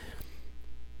that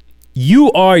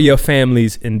you are your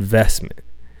family's investment,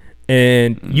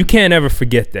 and you can't ever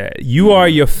forget that. You are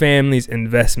your family's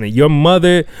investment. Your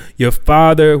mother, your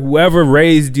father, whoever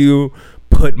raised you,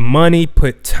 put money,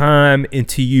 put time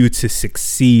into you to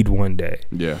succeed one day.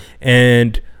 Yeah.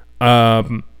 And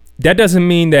that doesn't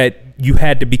mean that you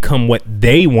had to become what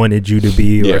they wanted you to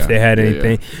be, or if they had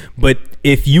anything. But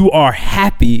if you are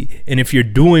happy and if you're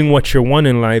doing what you want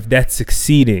in life, that's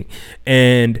succeeding.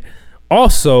 And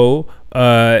also,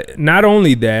 not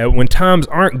only that, when times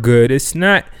aren't good, it's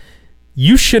not,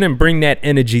 you shouldn't bring that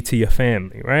energy to your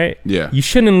family, right? Yeah. You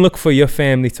shouldn't look for your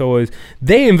family to always,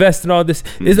 they invested all this.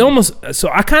 It's almost, so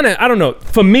I don't know.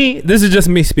 For me, this is just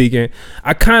me speaking.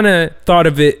 I kind of thought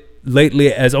of it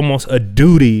lately as almost a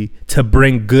duty to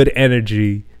bring good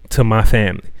energy to my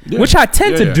family, which I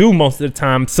tend to do most of the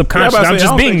time subconsciously. I'm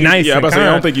just being nice. I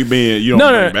don't think you don't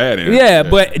bring bad energy. Yeah,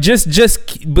 but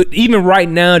but even right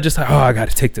now, just like, I got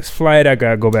to take this flight. I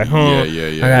got to go back home.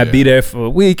 I got to be there for a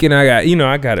week, and I got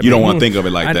to. You don't want to think of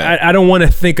it like that. I don't want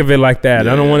to think of it like that.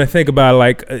 I don't want to think about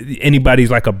like anybody's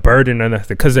like a burden or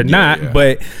nothing, because they're not.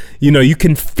 But you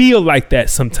can feel like that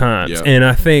sometimes, and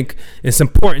I think it's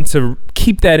important to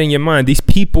keep that in your mind. These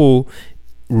people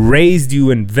raised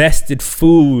you, invested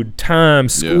food, time,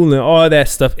 schooling, all that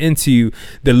stuff into you,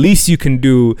 the least you can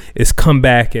do is come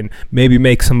back and maybe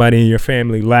make somebody in your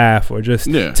family laugh, or just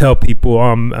tell people,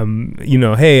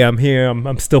 hey, I'm here,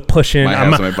 I'm still pushing.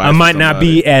 I might not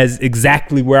be as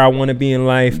exactly where I want to be in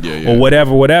life, or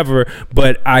whatever,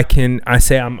 but I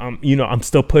say I'm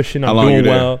still pushing. I'm doing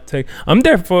well. I'm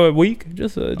there for a week.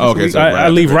 Just a week. So I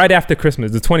leave right after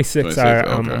Christmas, the 26th.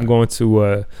 I'm going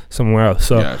to somewhere else.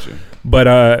 So. Gotcha.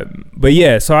 But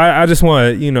yeah, so I just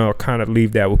want to kind of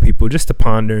leave that with people, just to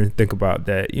ponder and think about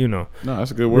that. No,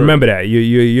 that's a good word. Remember that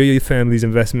your family's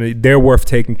investment, they're worth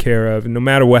taking care of, and no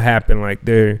matter what happened, like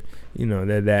they're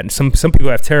that. And some people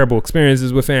have terrible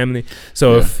experiences with family.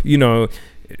 So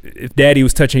if daddy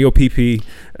was touching your pee-pee,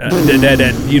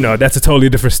 that's a totally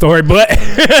different story. But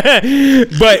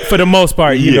for the most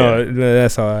part,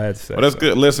 that's all I had to say. Well, that's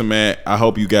good. Listen, man, I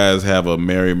hope you guys have a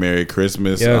Merry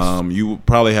Christmas. Yes. You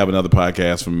probably have another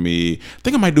podcast from me. I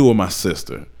think I might do it with my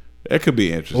sister. That could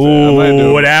be interesting.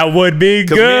 Oh, that would be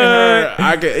good.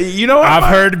 I've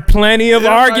heard plenty of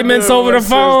arguments over the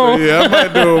phone. Yeah, I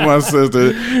might do it with my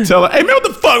sister. Tell her, hey, man, what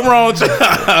the fuck wrong with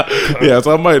you? Yeah,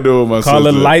 so I might do it with my sister. Call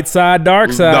it light side,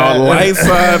 dark side. No, light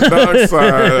side, dark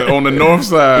side. On the north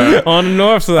side. On the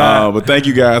north side. But thank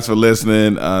you guys for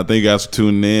listening. Thank you guys for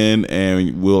tuning in.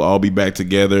 And we'll all be back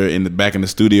together back in the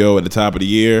studio at the top of the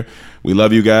year. We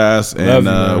love you guys. And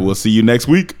we'll see you next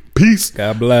week. Peace.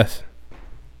 God bless.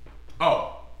 Oh.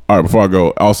 All right, before I go,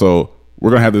 also,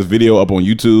 we're going to have this video up on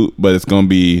YouTube, but it's going to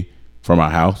be from our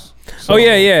house. So. Oh,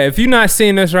 yeah. If you're not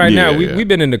seeing us right now, we've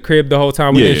been in the crib the whole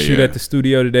time. We didn't shoot at the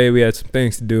studio today. We had some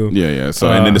things to do. Yeah.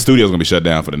 So, and then the studio's going to be shut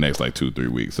down for the next 2-3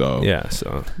 weeks. So, yeah,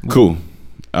 so. Cool.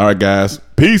 All right, guys.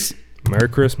 Peace. Merry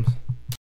Christmas.